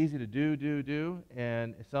 and it's easy to do.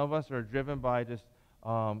 And some of us are driven by just,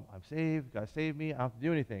 I'm saved, God saved me, I don't have to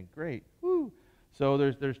do anything. Great, woo! So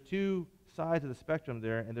there's 2 sides of the spectrum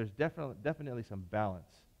there, and there's definitely some balance,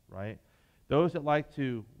 right? Those that like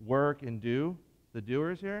to work and do, the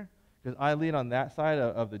doers here, because I lean on that side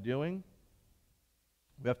of the doing,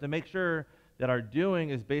 we have to make sure that our doing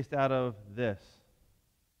is based out of this,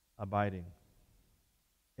 abiding.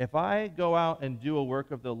 If I go out and do a work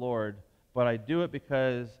of the Lord, but I do it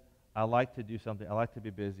because I like to do something, I like to be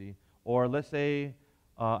busy, or let's say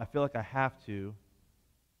I feel like I have to,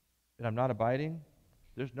 and I'm not abiding,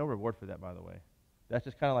 there's no reward for that, by the way. That's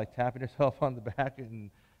just kind of like tapping yourself on the back and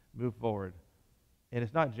move forward. And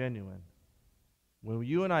it's not genuine. When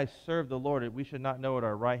you and I serve the Lord, we should not know what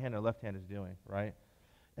our right hand or left hand is doing, right?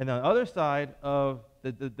 And the other side of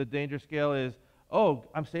the danger scale is, oh,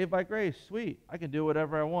 I'm saved by grace. Sweet. I can do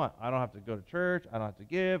whatever I want. I don't have to go to church. I don't have to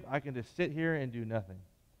give. I can just sit here and do nothing.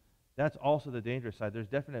 That's also the dangerous side. There's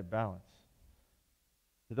definite balance.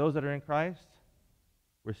 To those that are in Christ,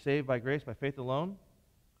 we're saved by grace, by faith alone.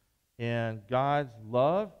 And God's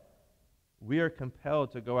love, we are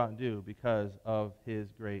compelled to go out and do because of His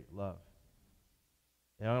great love.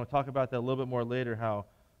 And I'm going to talk about that a little bit more later, how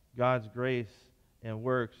God's grace and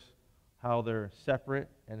works, how they're separate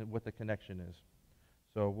and what the connection is.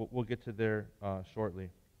 So we'll get to there shortly.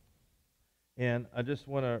 And I just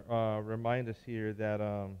want to remind us here that,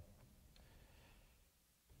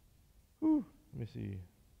 let me see.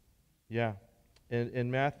 Yeah. In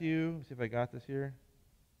Matthew, let's see if I got this here.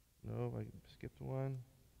 No, I skipped one.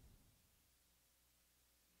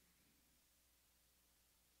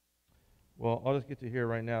 Well, I'll just get to here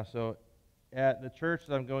right now. So at the church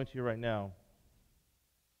that I'm going to right now,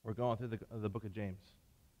 we're going through the book of James.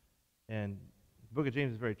 And the book of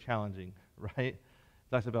James is very challenging, right? It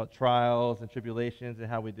talks about trials and tribulations and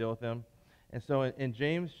how we deal with them. And so in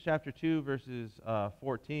James chapter 2, verses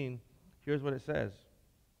 14, here's what it says.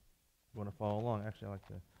 If you want to follow along, actually I like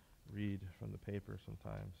to read from the paper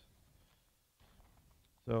sometimes.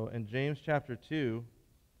 So in James chapter 2,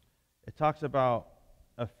 it talks about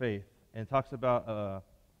a faith, and it talks about,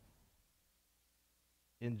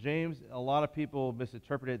 in James, a lot of people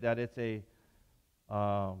misinterpret it that it's a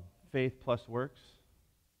faith plus works,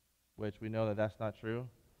 which we know that that's not true.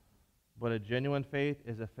 But a genuine faith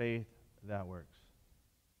is a faith that works.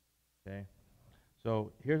 Okay?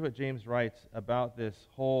 So here's what James writes about this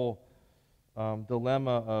whole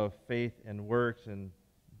dilemma of faith and works, and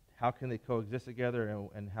how can they coexist together,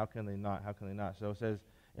 and how can they not? How can they not? So it says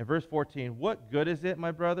in verse 14, "What good is it,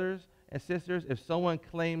 my brothers and sisters, if someone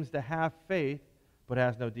claims to have faith but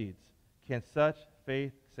has no deeds? Can such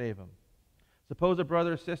faith save him? Suppose a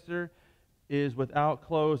brother or sister is without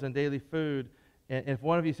clothes and daily food, and if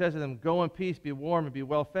one of you says to them, 'Go in peace, be warm and be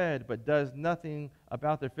well fed,' but does nothing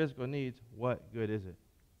about their physical needs, what good is it?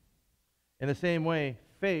 In the same way,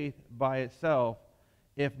 faith by itself,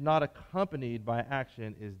 if not accompanied by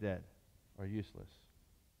action, is dead," or useless.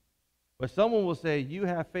 "But someone will say, 'You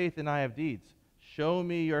have faith and I have deeds. Show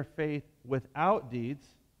me your faith without deeds,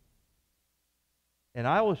 and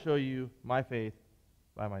I will show you my faith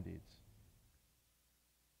by my deeds.'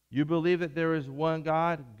 You believe that there is one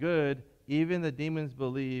God? Good. Even the demons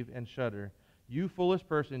believe and shudder. You foolish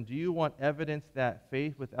person, do you want evidence that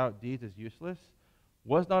faith without deeds is useless?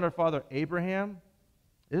 Was not our father Abraham?"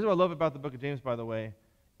 This is what I love about the book of James, by the way.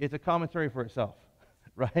 It's a commentary for itself,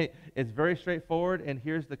 right? It's very straightforward, and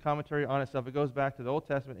here's the commentary on itself. It goes back to the Old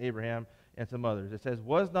Testament, Abraham, and some others. It says,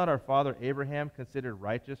 "Was not our father Abraham considered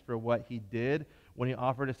righteous for what he did when he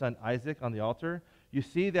offered his son Isaac on the altar? You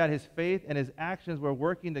see that his faith and his actions were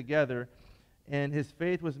working together, and his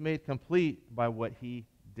faith was made complete by what he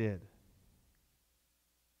did.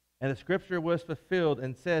 And the scripture was fulfilled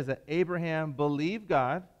and says that Abraham believed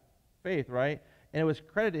God," faith, right? "And it was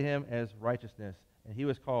credited to him as righteousness, and he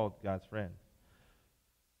was called God's friend."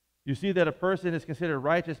 You see that a person is considered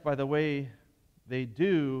righteous by the way they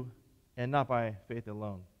do and not by faith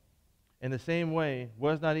alone. In the same way,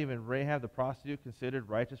 was not even Rahab the prostitute considered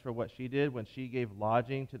righteous for what she did when she gave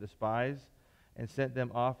lodging to the spies and sent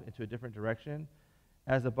them off into a different direction?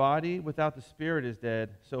 As the body without the spirit is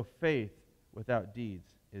dead, so faith without deeds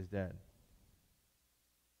is dead.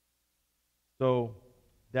 So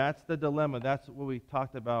that's the dilemma. That's what we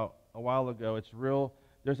talked about a while ago. It's real.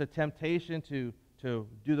 There's a temptation to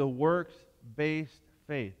do the works-based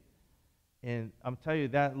faith. And I'm telling you,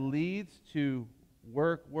 that leads to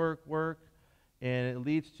work, and it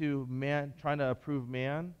leads to man trying to approve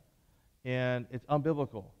man, and it's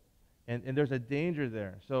unbiblical. And there's a danger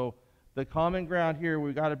there. So the common ground here,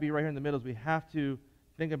 we've got to be right here in the middle, is we have to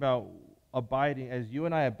think about abiding. As you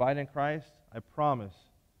and I abide in Christ, I promise,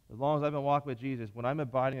 as long as I've been walking with Jesus, when I'm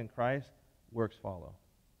abiding in Christ, works follow.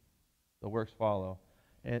 The works follow.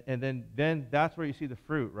 And then that's where you see the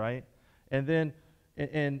fruit, right? And then,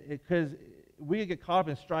 because we get caught up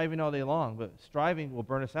in striving all day long, but striving will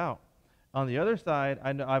burn us out. On the other side,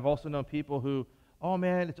 I've also known people who, oh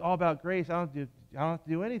man, it's all about grace. I don't have to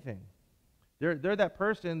do anything. They're that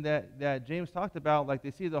person that James talked about, like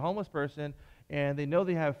they see the homeless person, and they know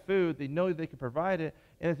they have food, they know they can provide it,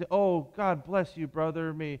 and they say, oh, God bless you,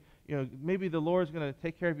 brother. Maybe the Lord's going to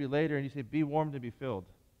take care of you later, and you say, be warmed and be filled.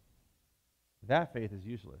 That faith is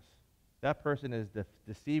useless. That person is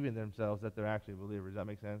deceiving themselves that they're actually believers. Does that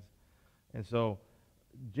make sense? And so,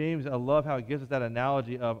 James, I love how it gives us that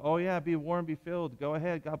analogy of, oh yeah, be warm, be filled, go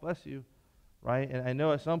ahead, God bless you, right? And I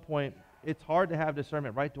know at some point, it's hard to have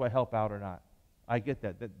discernment, right? Do I help out or not? I get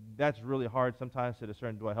that. That's really hard sometimes to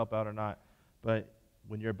discern, do I help out or not? But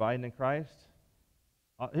when you're abiding in Christ,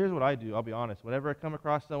 here's what I do, I'll be honest. Whenever I come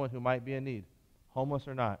across someone who might be in need, homeless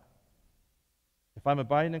or not, if I'm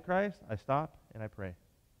abiding in Christ, I stop and I pray.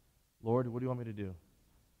 Lord, what do you want me to do?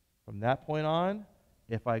 From that point on,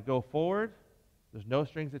 if I go forward, there's no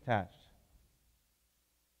strings attached.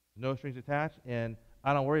 No strings attached, and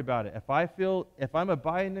I don't worry about it. If I'm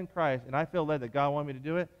abiding in Christ and I feel led that God wanted me to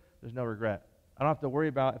do it, there's no regret. I don't have to worry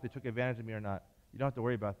about if they took advantage of me or not. You don't have to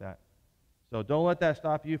worry about that. So don't let that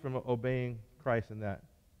stop you from obeying Christ in that.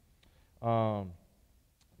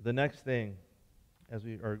 The next thing, as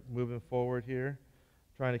we are moving forward here,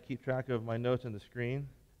 trying to keep track of my notes on the screen,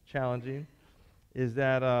 challenging, is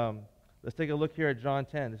that let's take a look here at John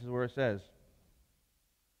 10. This is where it says,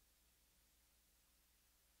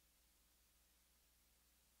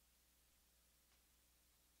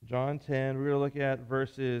 John 10, we're going to look at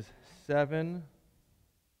verses 7,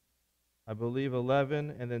 I believe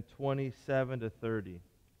 11, and then 27 to 30.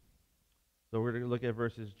 So we're going to look at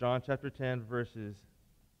John chapter 10, verses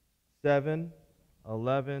 7,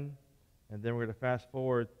 11, and then we're going to fast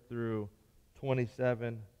forward through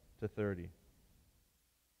 27 to 30.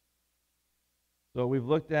 So we've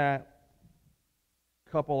looked at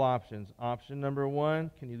couple options. Option number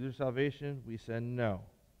one, can you lose salvation? We said no.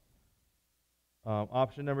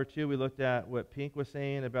 Option number two, we looked at what Pink was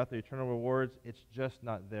saying about the eternal rewards. It's just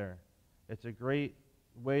not there. It's a great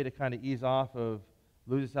way to kind of ease off of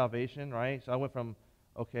losing salvation, right? So I went from,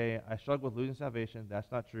 okay, I struggled with losing salvation.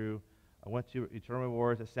 That's not true. I went to eternal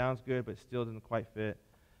rewards. It sounds good, but still didn't quite fit.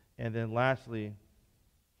 And then lastly,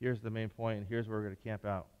 here's the main point, and here's where we're going to camp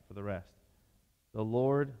out for the rest. The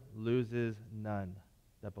Lord loses none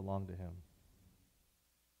that belong to him.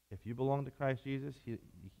 If you belong to Christ Jesus, you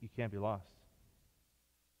can't be lost.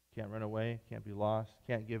 Can't run away, can't be lost,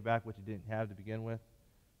 can't give back what you didn't have to begin with.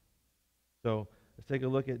 So let's take a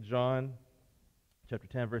look at John chapter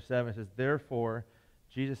 10, verse 7. It says, therefore,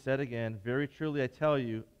 Jesus said again, very truly I tell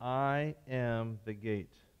you, I am the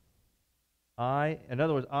gate. In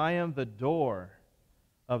other words, I am the door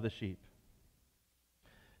of the sheep.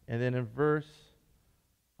 And then in verse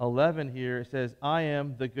 11 here, it says, I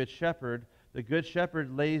am the good shepherd. The good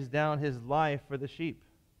shepherd lays down his life for the sheep.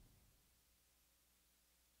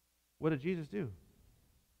 What did Jesus do?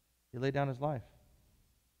 He laid down his life.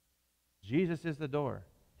 Jesus is the door.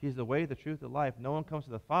 He's the way, the truth, the life. No one comes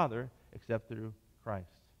to the Father except through Christ.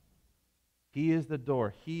 He is the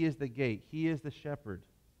door. He is the gate. He is the shepherd.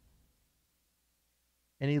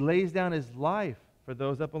 And he lays down his life for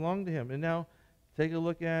those that belong to him. And now, take a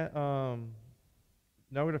look at, now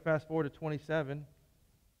we're going to fast forward to 27.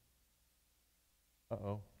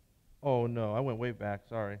 Uh-oh. Oh, no, I went way back.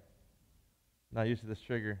 Sorry. Not used to this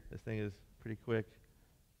trigger. This thing is pretty quick.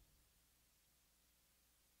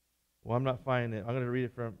 Well, I'm not finding it. I'm going to read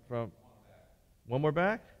it from one more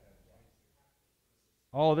back?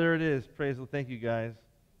 Oh, there it is. Praise the Lord. Thank you, guys.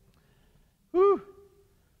 Whew.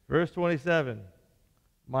 Verse 27.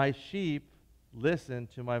 My sheep listen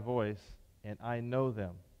to my voice, and I know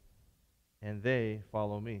them, and they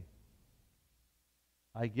follow me.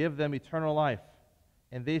 I give them eternal life,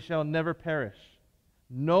 and they shall never perish.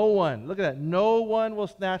 No one, look at that, no one will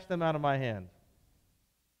snatch them out of my hand.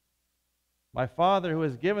 My Father who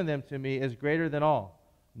has given them to me is greater than all.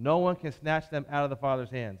 No one can snatch them out of the Father's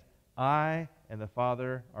hands. I and the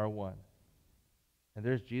Father are one. And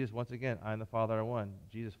there's Jesus once again. I and the Father are one.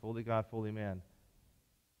 Jesus, fully God, fully man.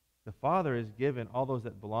 The Father has given all those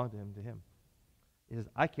that belong to him. He says,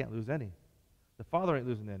 I can't lose any. The Father ain't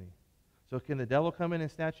losing any. So can the devil come in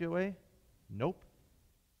and snatch you away? Nope.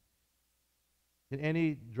 Can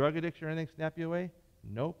any drug addiction or anything snap you away?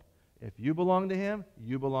 Nope. If you belong to him,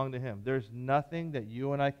 you belong to him. There's nothing that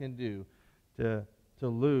you and I can do to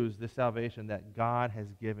lose the salvation that God has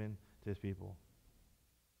given to his people.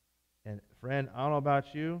 And friend, I don't know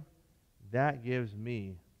about you, that gives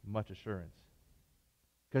me much assurance.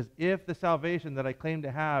 Because if the salvation that I claim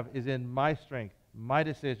to have is in my strength, my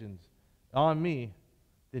decisions, on me,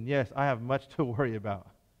 then yes, I have much to worry about.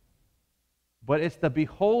 But it's the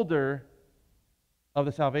beholder of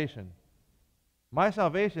the salvation. My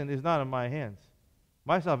salvation is not in my hands.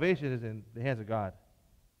 My salvation is in the hands of God.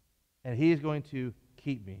 And he is going to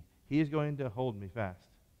keep me. He is going to hold me fast.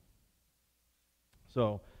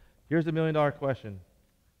 So, here's the million-dollar question.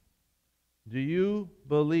 Do you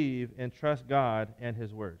believe and trust God and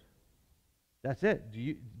his word? That's it.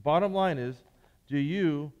 Bottom line is, do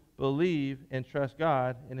you believe and trust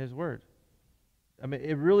God and his word? I mean,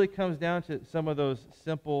 it really comes down to some of those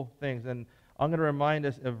simple things. And I'm going to remind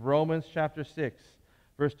us of Romans chapter 6,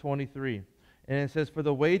 verse 23. And it says, for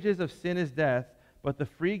the wages of sin is death, but the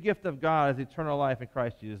free gift of God is eternal life in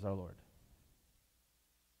Christ Jesus our Lord.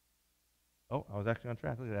 Oh, I was actually on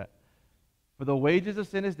track. Look at that. For the wages of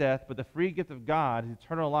sin is death, but the free gift of God is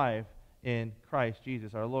eternal life in Christ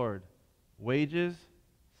Jesus our Lord. Wages,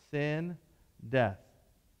 sin, death.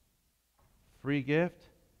 Free gift,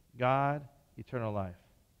 God, eternal life.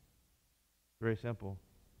 Very simple.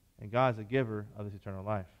 And God's the giver of this eternal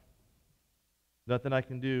life. Nothing I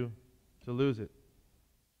can do to lose it.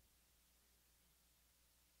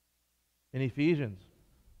 In Ephesians,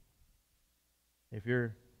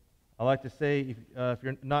 I like to say, if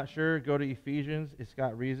you're not sure, go to Ephesians. It's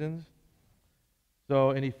got reasons.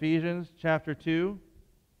 So in Ephesians chapter 2,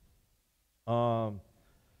 I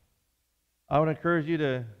would encourage you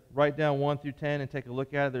to write down 1 through 10 and take a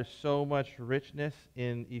look at it. There's so much richness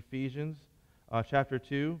in Ephesians chapter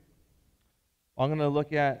 2. I'm going to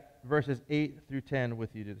look at verses 8 through 10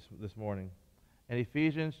 with you this morning. And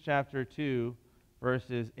Ephesians chapter 2,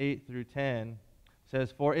 verses 8 through 10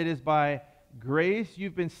 says, for it is by grace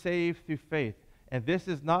you've been saved through faith, and this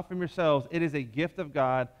is not from yourselves. It is a gift of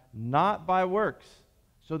God, not by works,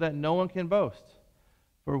 so that no one can boast.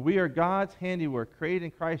 For we are God's handiwork, created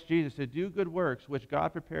in Christ Jesus to do good works, which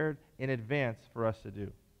God prepared in advance for us to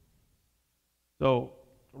do. So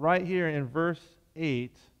right here in verse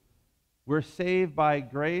 8, we're saved by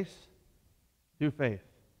grace through faith.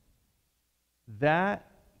 That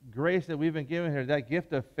grace that we've been given here, that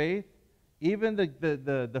gift of faith, even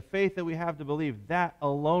the faith that we have to believe, that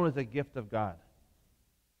alone is a gift of God.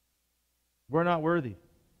 We're not worthy.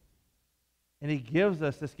 And he gives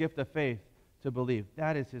us this gift of faith to believe.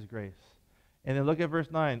 That is his grace. And then look at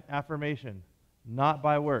verse 9, affirmation, not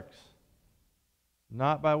by works.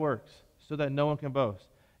 Not by works, so that no one can boast.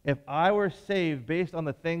 If I were saved based on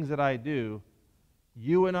the things that I do,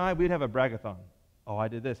 you and I, we'd have a bragathon. Oh, I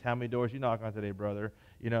did this. How many doors you knock on today, brother?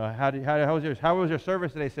 You know, how was yours? How was your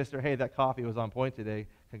service today, sister? Hey, that coffee was on point today.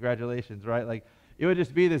 Congratulations, right? Like, it would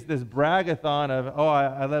just be this bragathon of, oh,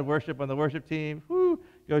 I led worship on the worship team. Whoo,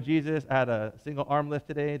 go Jesus. I had a single arm lift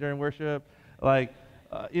today during worship. Like,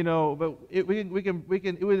 you know, but it would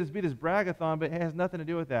just be this bragathon, but it has nothing to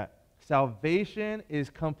do with that. Salvation is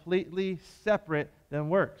completely separate than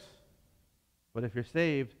works. But if you're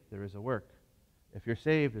saved, there is a work. If you're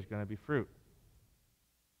saved, there's going to be fruit.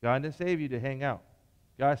 God didn't save you to hang out.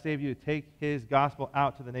 God saved you to take his gospel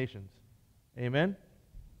out to the nations. Amen?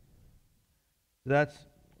 That's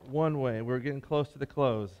one way. We're getting close to the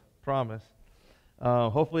close. Promise.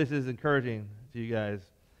 Hopefully this is encouraging to you guys.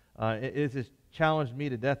 It has challenged me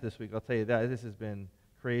to death this week. I'll tell you that. This has been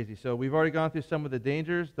crazy. So we've already gone through some of the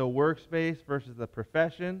dangers, the workspace versus the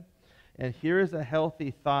profession. And here is a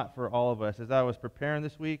healthy thought for all of us. As I was preparing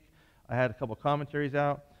this week, I had a couple commentaries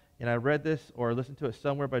out, and I read this or listened to it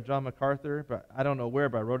somewhere by John MacArthur, but I don't know where,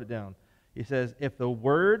 but I wrote it down. He says, if the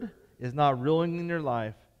word is not ruling in your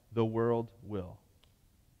life, the world will.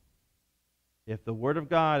 If the word of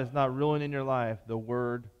God is not ruling in your life, the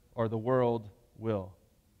word or the world will.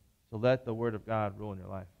 So let the word of God rule in your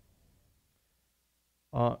life.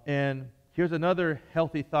 And here's another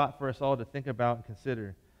healthy thought for us all to think about and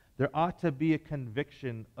consider. There ought to be a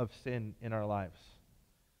conviction of sin in our lives.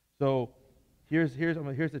 So here's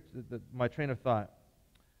my train of thought.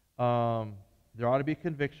 There ought to be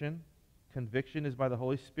conviction. Conviction is by the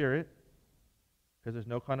Holy Spirit, because there's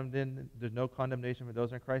no condemnation for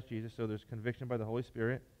those in Christ Jesus. So there's conviction by the Holy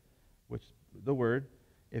Spirit, which the Word.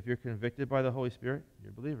 If you're convicted by the Holy Spirit,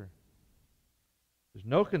 you're a believer. There's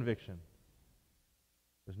no conviction.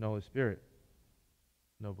 There's no Holy Spirit.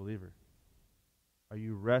 No believer. Are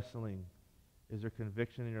you wrestling? Is there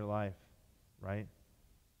conviction in your life? Right?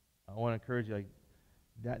 I want to encourage you.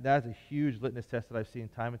 That's a huge litmus test that I've seen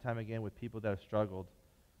time and time again with people that have struggled.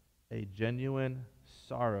 A genuine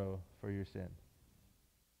sorrow for your sin.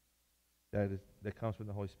 That comes from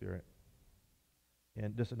the Holy Spirit.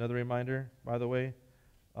 And just another reminder, by the way,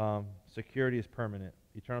 security is permanent.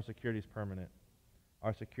 Eternal security is permanent.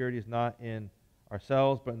 Our security is not in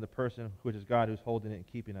ourselves, but in the person, which is God, who's holding it and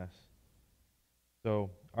keeping us. So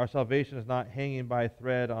our salvation is not hanging by a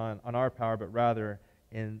thread on our power, but rather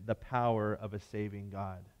in the power of a saving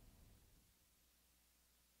God.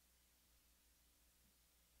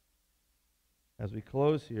 As we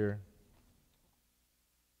close here,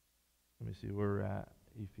 let me see where we're at.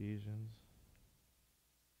 Ephesians.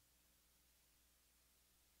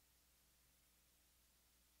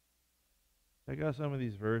 Check out some of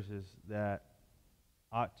these verses that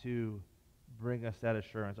ought to bring us that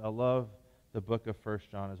assurance. I love the book of 1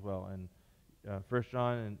 John as well. And 1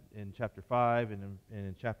 John in chapter 5 and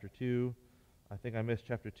in chapter 2. I think I missed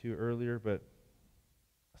chapter 2 earlier, but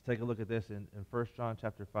let's take a look at this in 1 John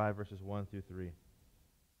chapter 5, verses 1 through 3.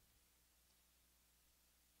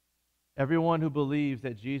 Everyone who believes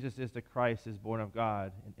that Jesus is the Christ is born of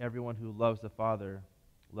God, and everyone who loves the Father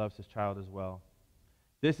loves his child as well.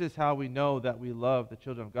 This is how we know that we love the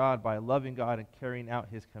children of God, by loving God and carrying out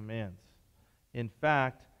his commands. In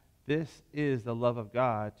fact, this is the love of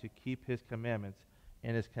God, to keep his commandments,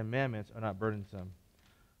 and his commandments are not burdensome.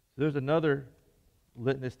 So there's another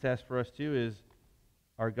litmus test for us too, is,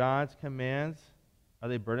 are God's commands, are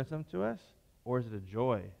they burdensome to us, or is it a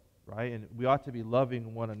joy, right? And we ought to be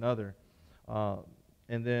loving one another.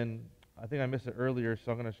 And then, I think I missed it earlier,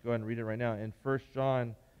 so I'm going to just go ahead and read it right now. In 1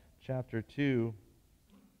 John chapter 2,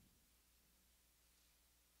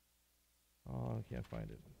 I can't find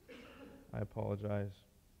it. I apologize.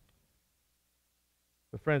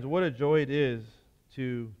 But friends, what a joy it is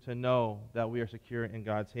to know that we are secure in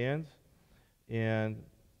God's hands. And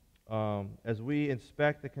as we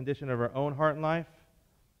inspect the condition of our own heart and life,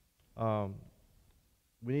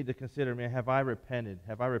 we need to consider, man, have I repented?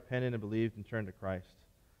 Have I repented and believed and turned to Christ?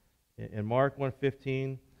 In Mark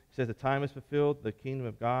 1:15, it says, the time is fulfilled, the kingdom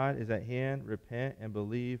of God is at hand, repent and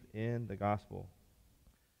believe in the gospel.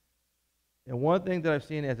 And one thing that I've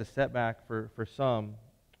seen as a setback for some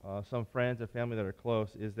friends and family that are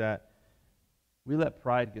close, is that We let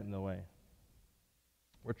pride get in the way.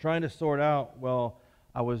 We're trying to sort out, well,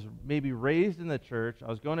 I was maybe raised in the church. I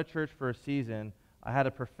was going to church for a season. I had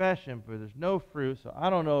a profession, but there's no fruit, so I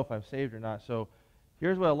don't know if I'm saved or not. So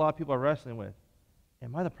here's what a lot of people are wrestling with.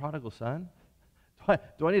 Am I the prodigal son?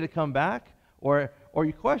 Do I need to come back? Or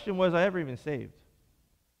your question, was I ever even saved?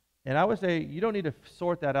 And I would say you don't need to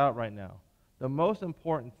sort that out right now. The most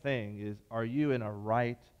important thing is, are you in a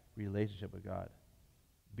right relationship with God?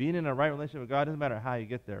 Being in a right relationship with God doesn't matter how you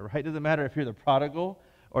get there, right? It doesn't matter if you're the prodigal,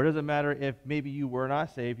 or it doesn't matter if maybe you were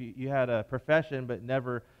not saved. You had a profession but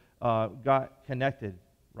never got connected,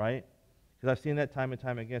 right? Because I've seen that time and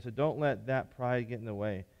time again. So don't let that pride get in the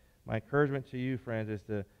way. My encouragement to you, friends, is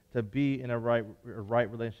to be in a right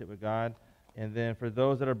relationship with God. And then for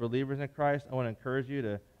those that are believers in Christ, I want to encourage you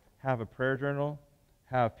to have a prayer journal,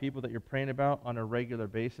 have people that you're praying about on a regular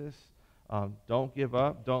basis. Don't give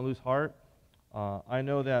up. Don't lose heart. I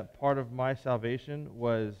know that part of my salvation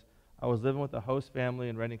was I was living with a host family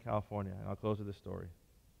in Redding, California, and I'll close with this story.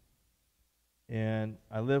 And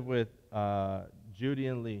I live with Judy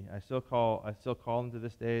and Lee. I still call them to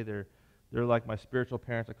this day. They're like my spiritual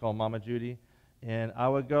parents. I call them Mama Judy. And I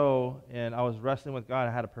would go, and I was wrestling with God.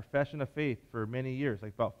 I had a profession of faith for many years,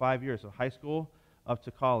 like about 5 years, so high school up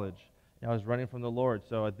to college. And I was running from the Lord.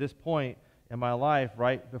 So at this point in my life,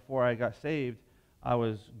 right before I got saved, I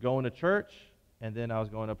was going to church, and then I was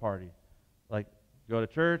going to party. Like, go to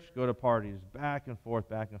church, go to parties, back and forth,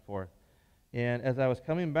 back and forth. And as I was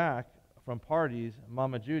coming back from parties,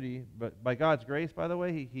 Mama Judy, but by God's grace, by the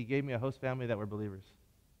way, he gave me a host family that were believers.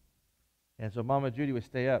 And so Mama Judy would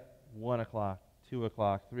stay up 1 o'clock, 2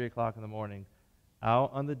 o'clock, 3 o'clock in the morning,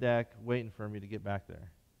 out on the deck waiting for me to get back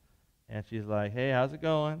there. And she's like, hey, how's it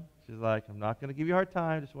going? She's like, I'm not going to give you a hard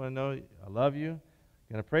time. Just want to know I love you.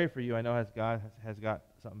 I'm going to pray for you. I know God has got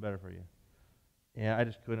something better for you. And I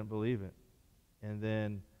just couldn't believe it. And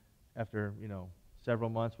then after, several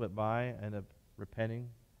months went by, I ended up repenting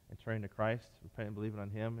and turning to Christ, repenting and believing on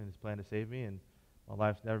Him and His plan to save me. And my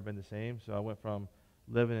life's never been the same. So I went from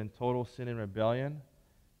living in total sin and rebellion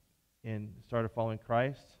and started following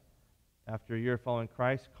Christ. After a year of following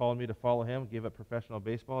Christ, called me to follow Him, gave up professional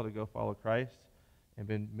baseball to go follow Christ, and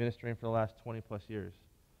been ministering for the last 20 plus years.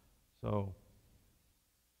 So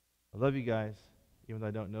I love you guys, even though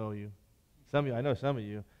I don't know you. Some of you, I know some of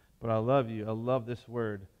you, but I love you. I love this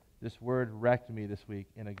word. This word wrecked me this week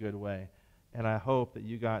in a good way. And I hope that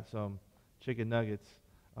you got some chicken nuggets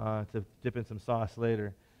to dip in some sauce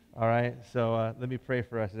later. All right? So let me pray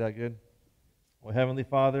for us. Is that good? Well, Heavenly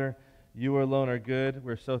Father, you alone are good.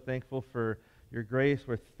 We're so thankful for your grace.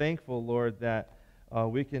 We're thankful, Lord, that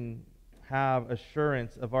we can have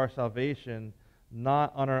assurance of our salvation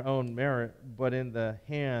not on our own merit, but in the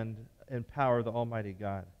hand and power of the Almighty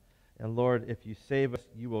God. And Lord, if you save us,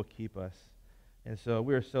 you will keep us. And so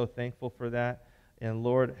we are so thankful for that. And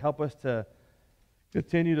Lord, help us to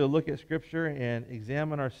continue to look at Scripture and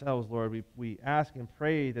examine ourselves, Lord. We ask and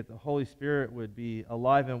pray that the Holy Spirit would be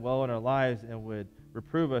alive and well in our lives and would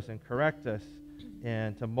reprove us and correct us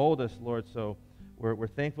and to mold us, Lord. So we're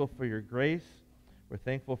thankful for your grace. We're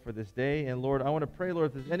thankful for this day. And Lord, I want to pray, Lord,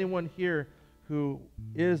 if there's anyone here who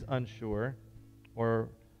is unsure or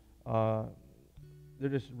they're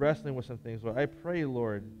just wrestling with some things, Lord, I pray,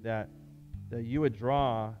 Lord, that you would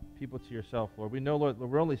draw people to yourself, Lord. We know, Lord,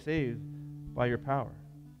 we're only saved by your power.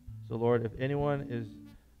 So, Lord, if anyone is,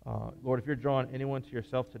 Lord, if you're drawing anyone to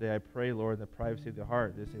yourself today, I pray, Lord, in the privacy of the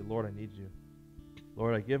heart, they say, Lord, I need you.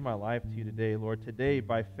 Lord, I give my life to you today. Lord, today,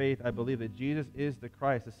 by faith, I believe that Jesus is the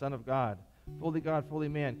Christ, the Son of God, fully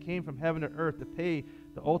man, came from heaven to earth to pay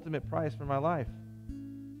the ultimate price for my life,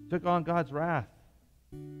 took on God's wrath,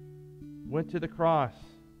 went to the cross,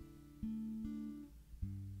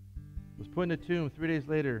 was put in a tomb, 3 days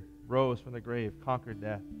later, rose from the grave, conquered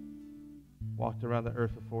death, walked around the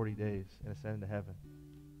earth for 40 days, and ascended to heaven.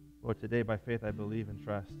 Lord, today by faith I believe and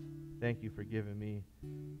trust. Thank you for giving me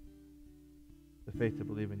the faith to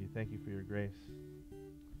believe in you. Thank you for your grace.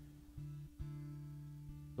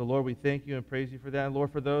 So, Lord, we thank you and praise you for that. And,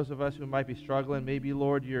 Lord, for those of us who might be struggling, maybe,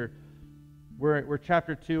 Lord, we're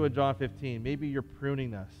chapter 2 of John 15. Maybe you're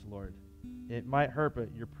pruning us, Lord. It might hurt, but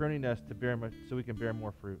you're pruning us to bear much, so we can bear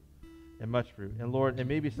more fruit and much fruit. And, Lord, and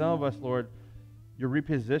maybe some of us, Lord, you're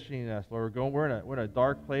repositioning us, Lord. We're in a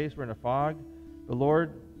dark place. We're in a fog. But,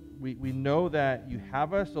 Lord, we know that you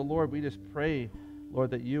have us. So, Lord, we just pray,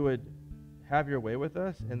 Lord, that you would have your way with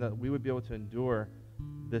us and that we would be able to endure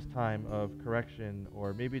this time of correction,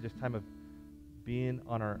 or maybe just time of being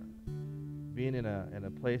in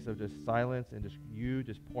a place of just silence and just you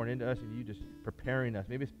just pouring into us and you just preparing us.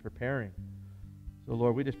 Maybe it's preparing. So So,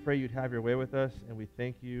 Lord, we just pray you'd have your way with us, and we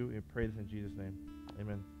thank you and pray this in Jesus' name.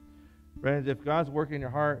 Amen. Friends, if God's working in your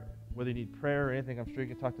heart, whether you need prayer or anything, I'm sure you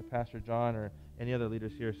can talk to Pastor John or any other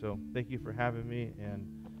leaders here. So thank you for having me, and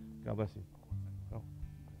God bless you. Oh.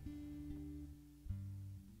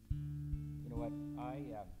 You know what?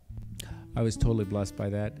 I was totally blessed by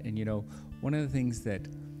that. And, you know, one of the things that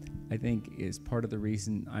I think is part of the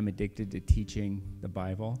reason I'm addicted to teaching the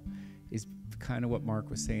Bible is kind of what Mark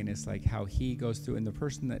was saying. Is like how he goes through, and the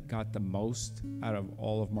person that got the most out of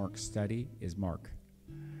all of Mark's study is Mark.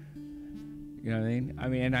 You know what I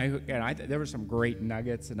mean? I there were some great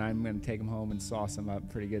nuggets, and I'm going to take them home and sauce them up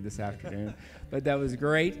pretty good this afternoon. But that was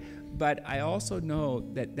great. But I also know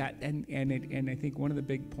that and I think one of the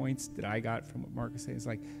big points that I got from what Mark was saying is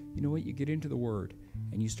like, you know what? You get into the Word,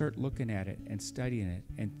 and you start looking at it and studying it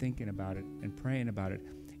and thinking about it and praying about it.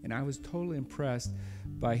 And I was totally impressed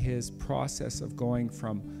by his process of going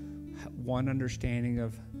from one understanding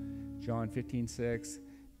of John 15:6,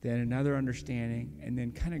 then another understanding, and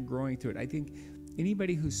then kind of growing through it. I think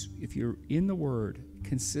anybody if you're in the Word,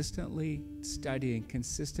 consistently studying,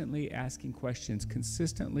 consistently asking questions,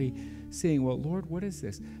 consistently saying, well, Lord, what is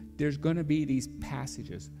this? There's going to be these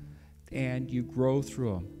passages, and you grow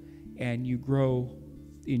through them, and you grow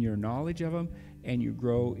in your knowledge of them, and you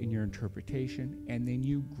grow in your interpretation, and then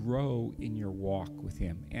you grow in your walk with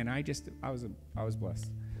Him. And I was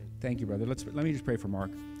blessed. Thank you, brother. Let me just pray for Mark.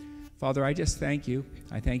 Father, I just thank you.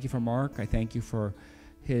 I thank you for Mark. I thank you for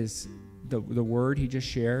the word he just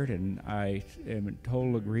shared, and I am in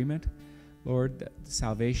total agreement. Lord, that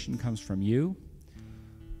salvation comes from you.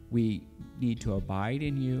 We need to abide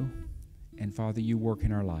in you, and Father, you work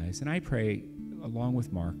in our lives. And I pray, along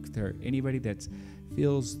with Mark, there anybody that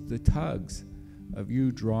feels the tugs of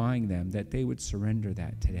you drawing them, that they would surrender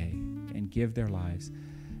that today and give their lives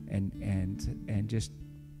and just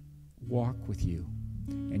walk with you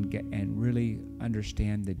and really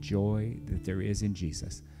understand the joy that there is in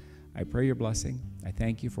Jesus. I pray your blessing. I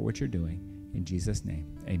thank you for what you're doing. In Jesus'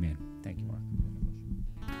 name, amen. Thank you, Mark.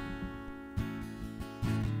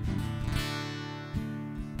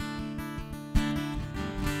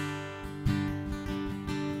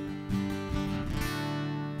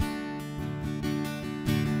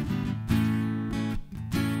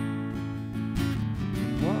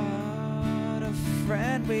 What a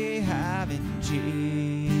friend we have in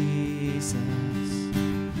Jesus,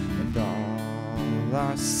 and all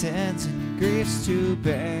our sins and griefs to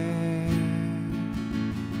bear.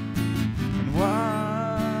 And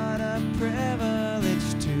what a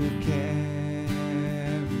privilege to carry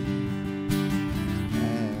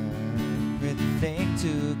everything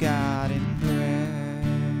to God in prayer.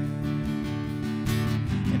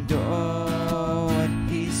 And oh, what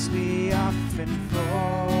peace we often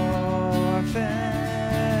forfeit.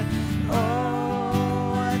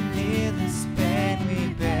 Oh, what needless pain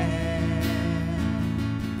we bear.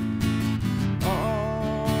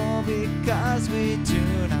 Oh, because we do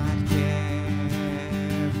not carry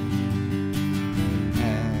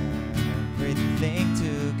everything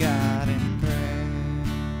to God in prayer.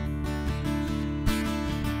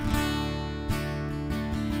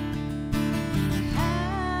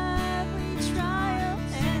 Every trial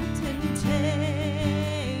and temptation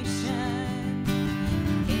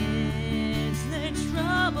is the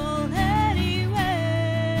trouble anyway.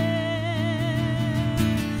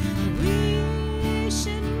 We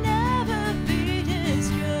should never be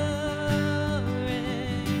discouraged.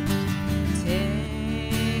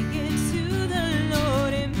 Take it to the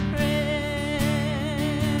Lord in prayer.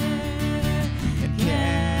 And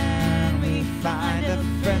can we find a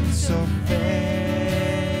friend so faithful,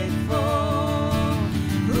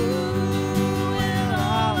 who will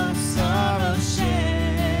all our sorrow share?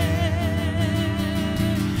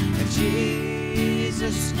 And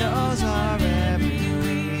Jesus knows our every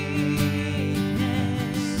weakness.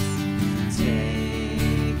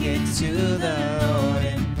 Take it to the Lord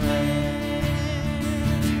in prayer.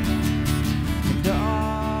 And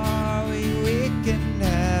are we weak and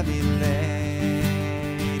heavy laden,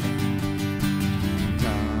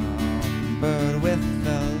 cumbered with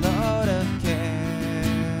the load of care?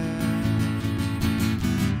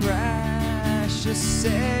 Precious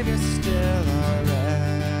Savior, still our refuge.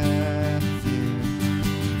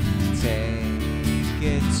 Take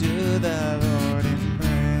it to the Lord in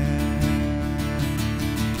prayer.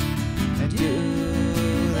 And do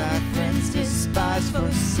thy friends despise,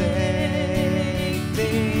 forsake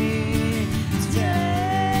thee?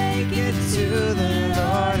 Take it to the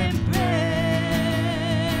Lord in prayer.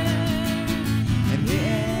 And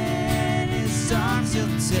in his arms he'll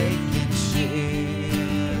take and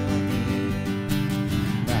shield thee.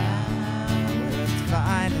 Thou wilt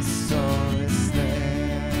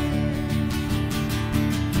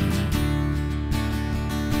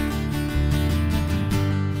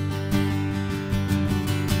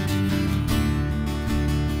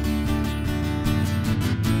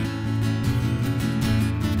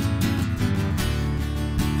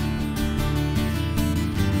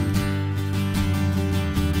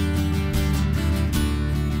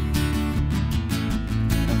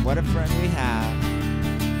what a friend we have.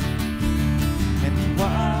 And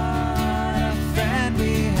what a friend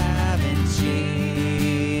we have in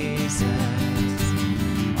Jesus.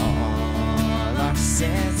 All our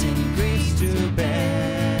sins and griefs to bear.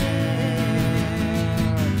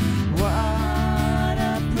 What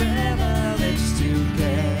a privilege to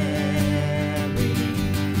carry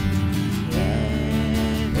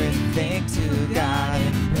everything to God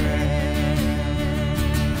in prayer.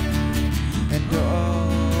 And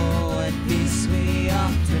oh, at peace we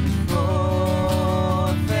often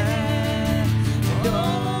forfeit. And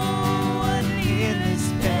oh, what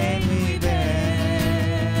needless pain we bear.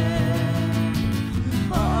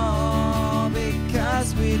 All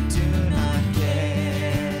because we do not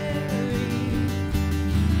carry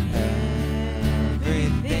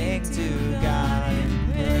everything to God in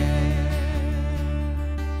prayer.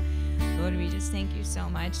 Lord, we just thank you so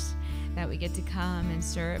much that we get to come and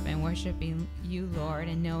serve and worship you, Lord,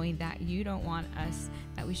 and knowing that you don't want us,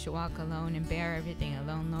 that we should walk alone and bear everything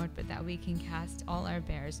alone, Lord, but that we can cast all our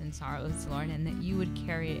bears and sorrows, Lord, and that you would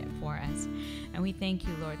carry it for us. And we thank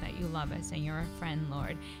you, Lord, that you love us and you're a friend,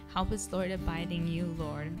 Lord. Help us, Lord, abide in you,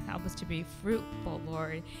 Lord. Help us to be fruitful,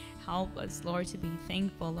 Lord. Help us, Lord, to be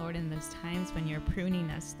thankful, Lord, in those times when you're pruning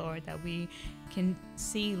us, Lord, that we can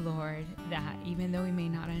see, Lord, that even though we may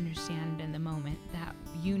not understand it in the moment, that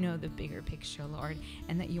you know the bigger picture, Lord,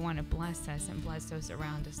 and that you want to bless us and bless those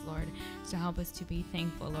around us, Lord. So help us to be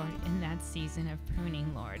thankful, Lord, in that season of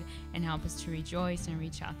pruning, Lord, and help us to rejoice and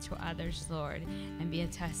reach out to others, Lord, and be a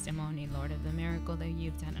testimony, Lord, of the miracle that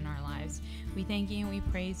you've done in our lives. We thank you and we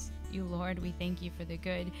praise you, Lord. We thank you for the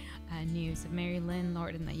good news of Mary Lynn,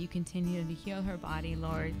 Lord, and that you continue to heal her body,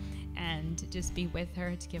 Lord, and to just be with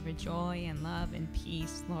her, to give her joy and love and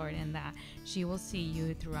peace, Lord, and that she will see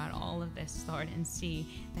you throughout all of this, Lord, and see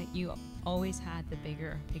that you always had the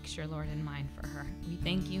bigger picture, Lord, in mind for her. We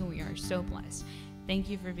thank you. We are so blessed. Thank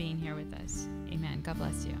you for being here with us. Amen. God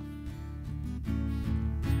bless you.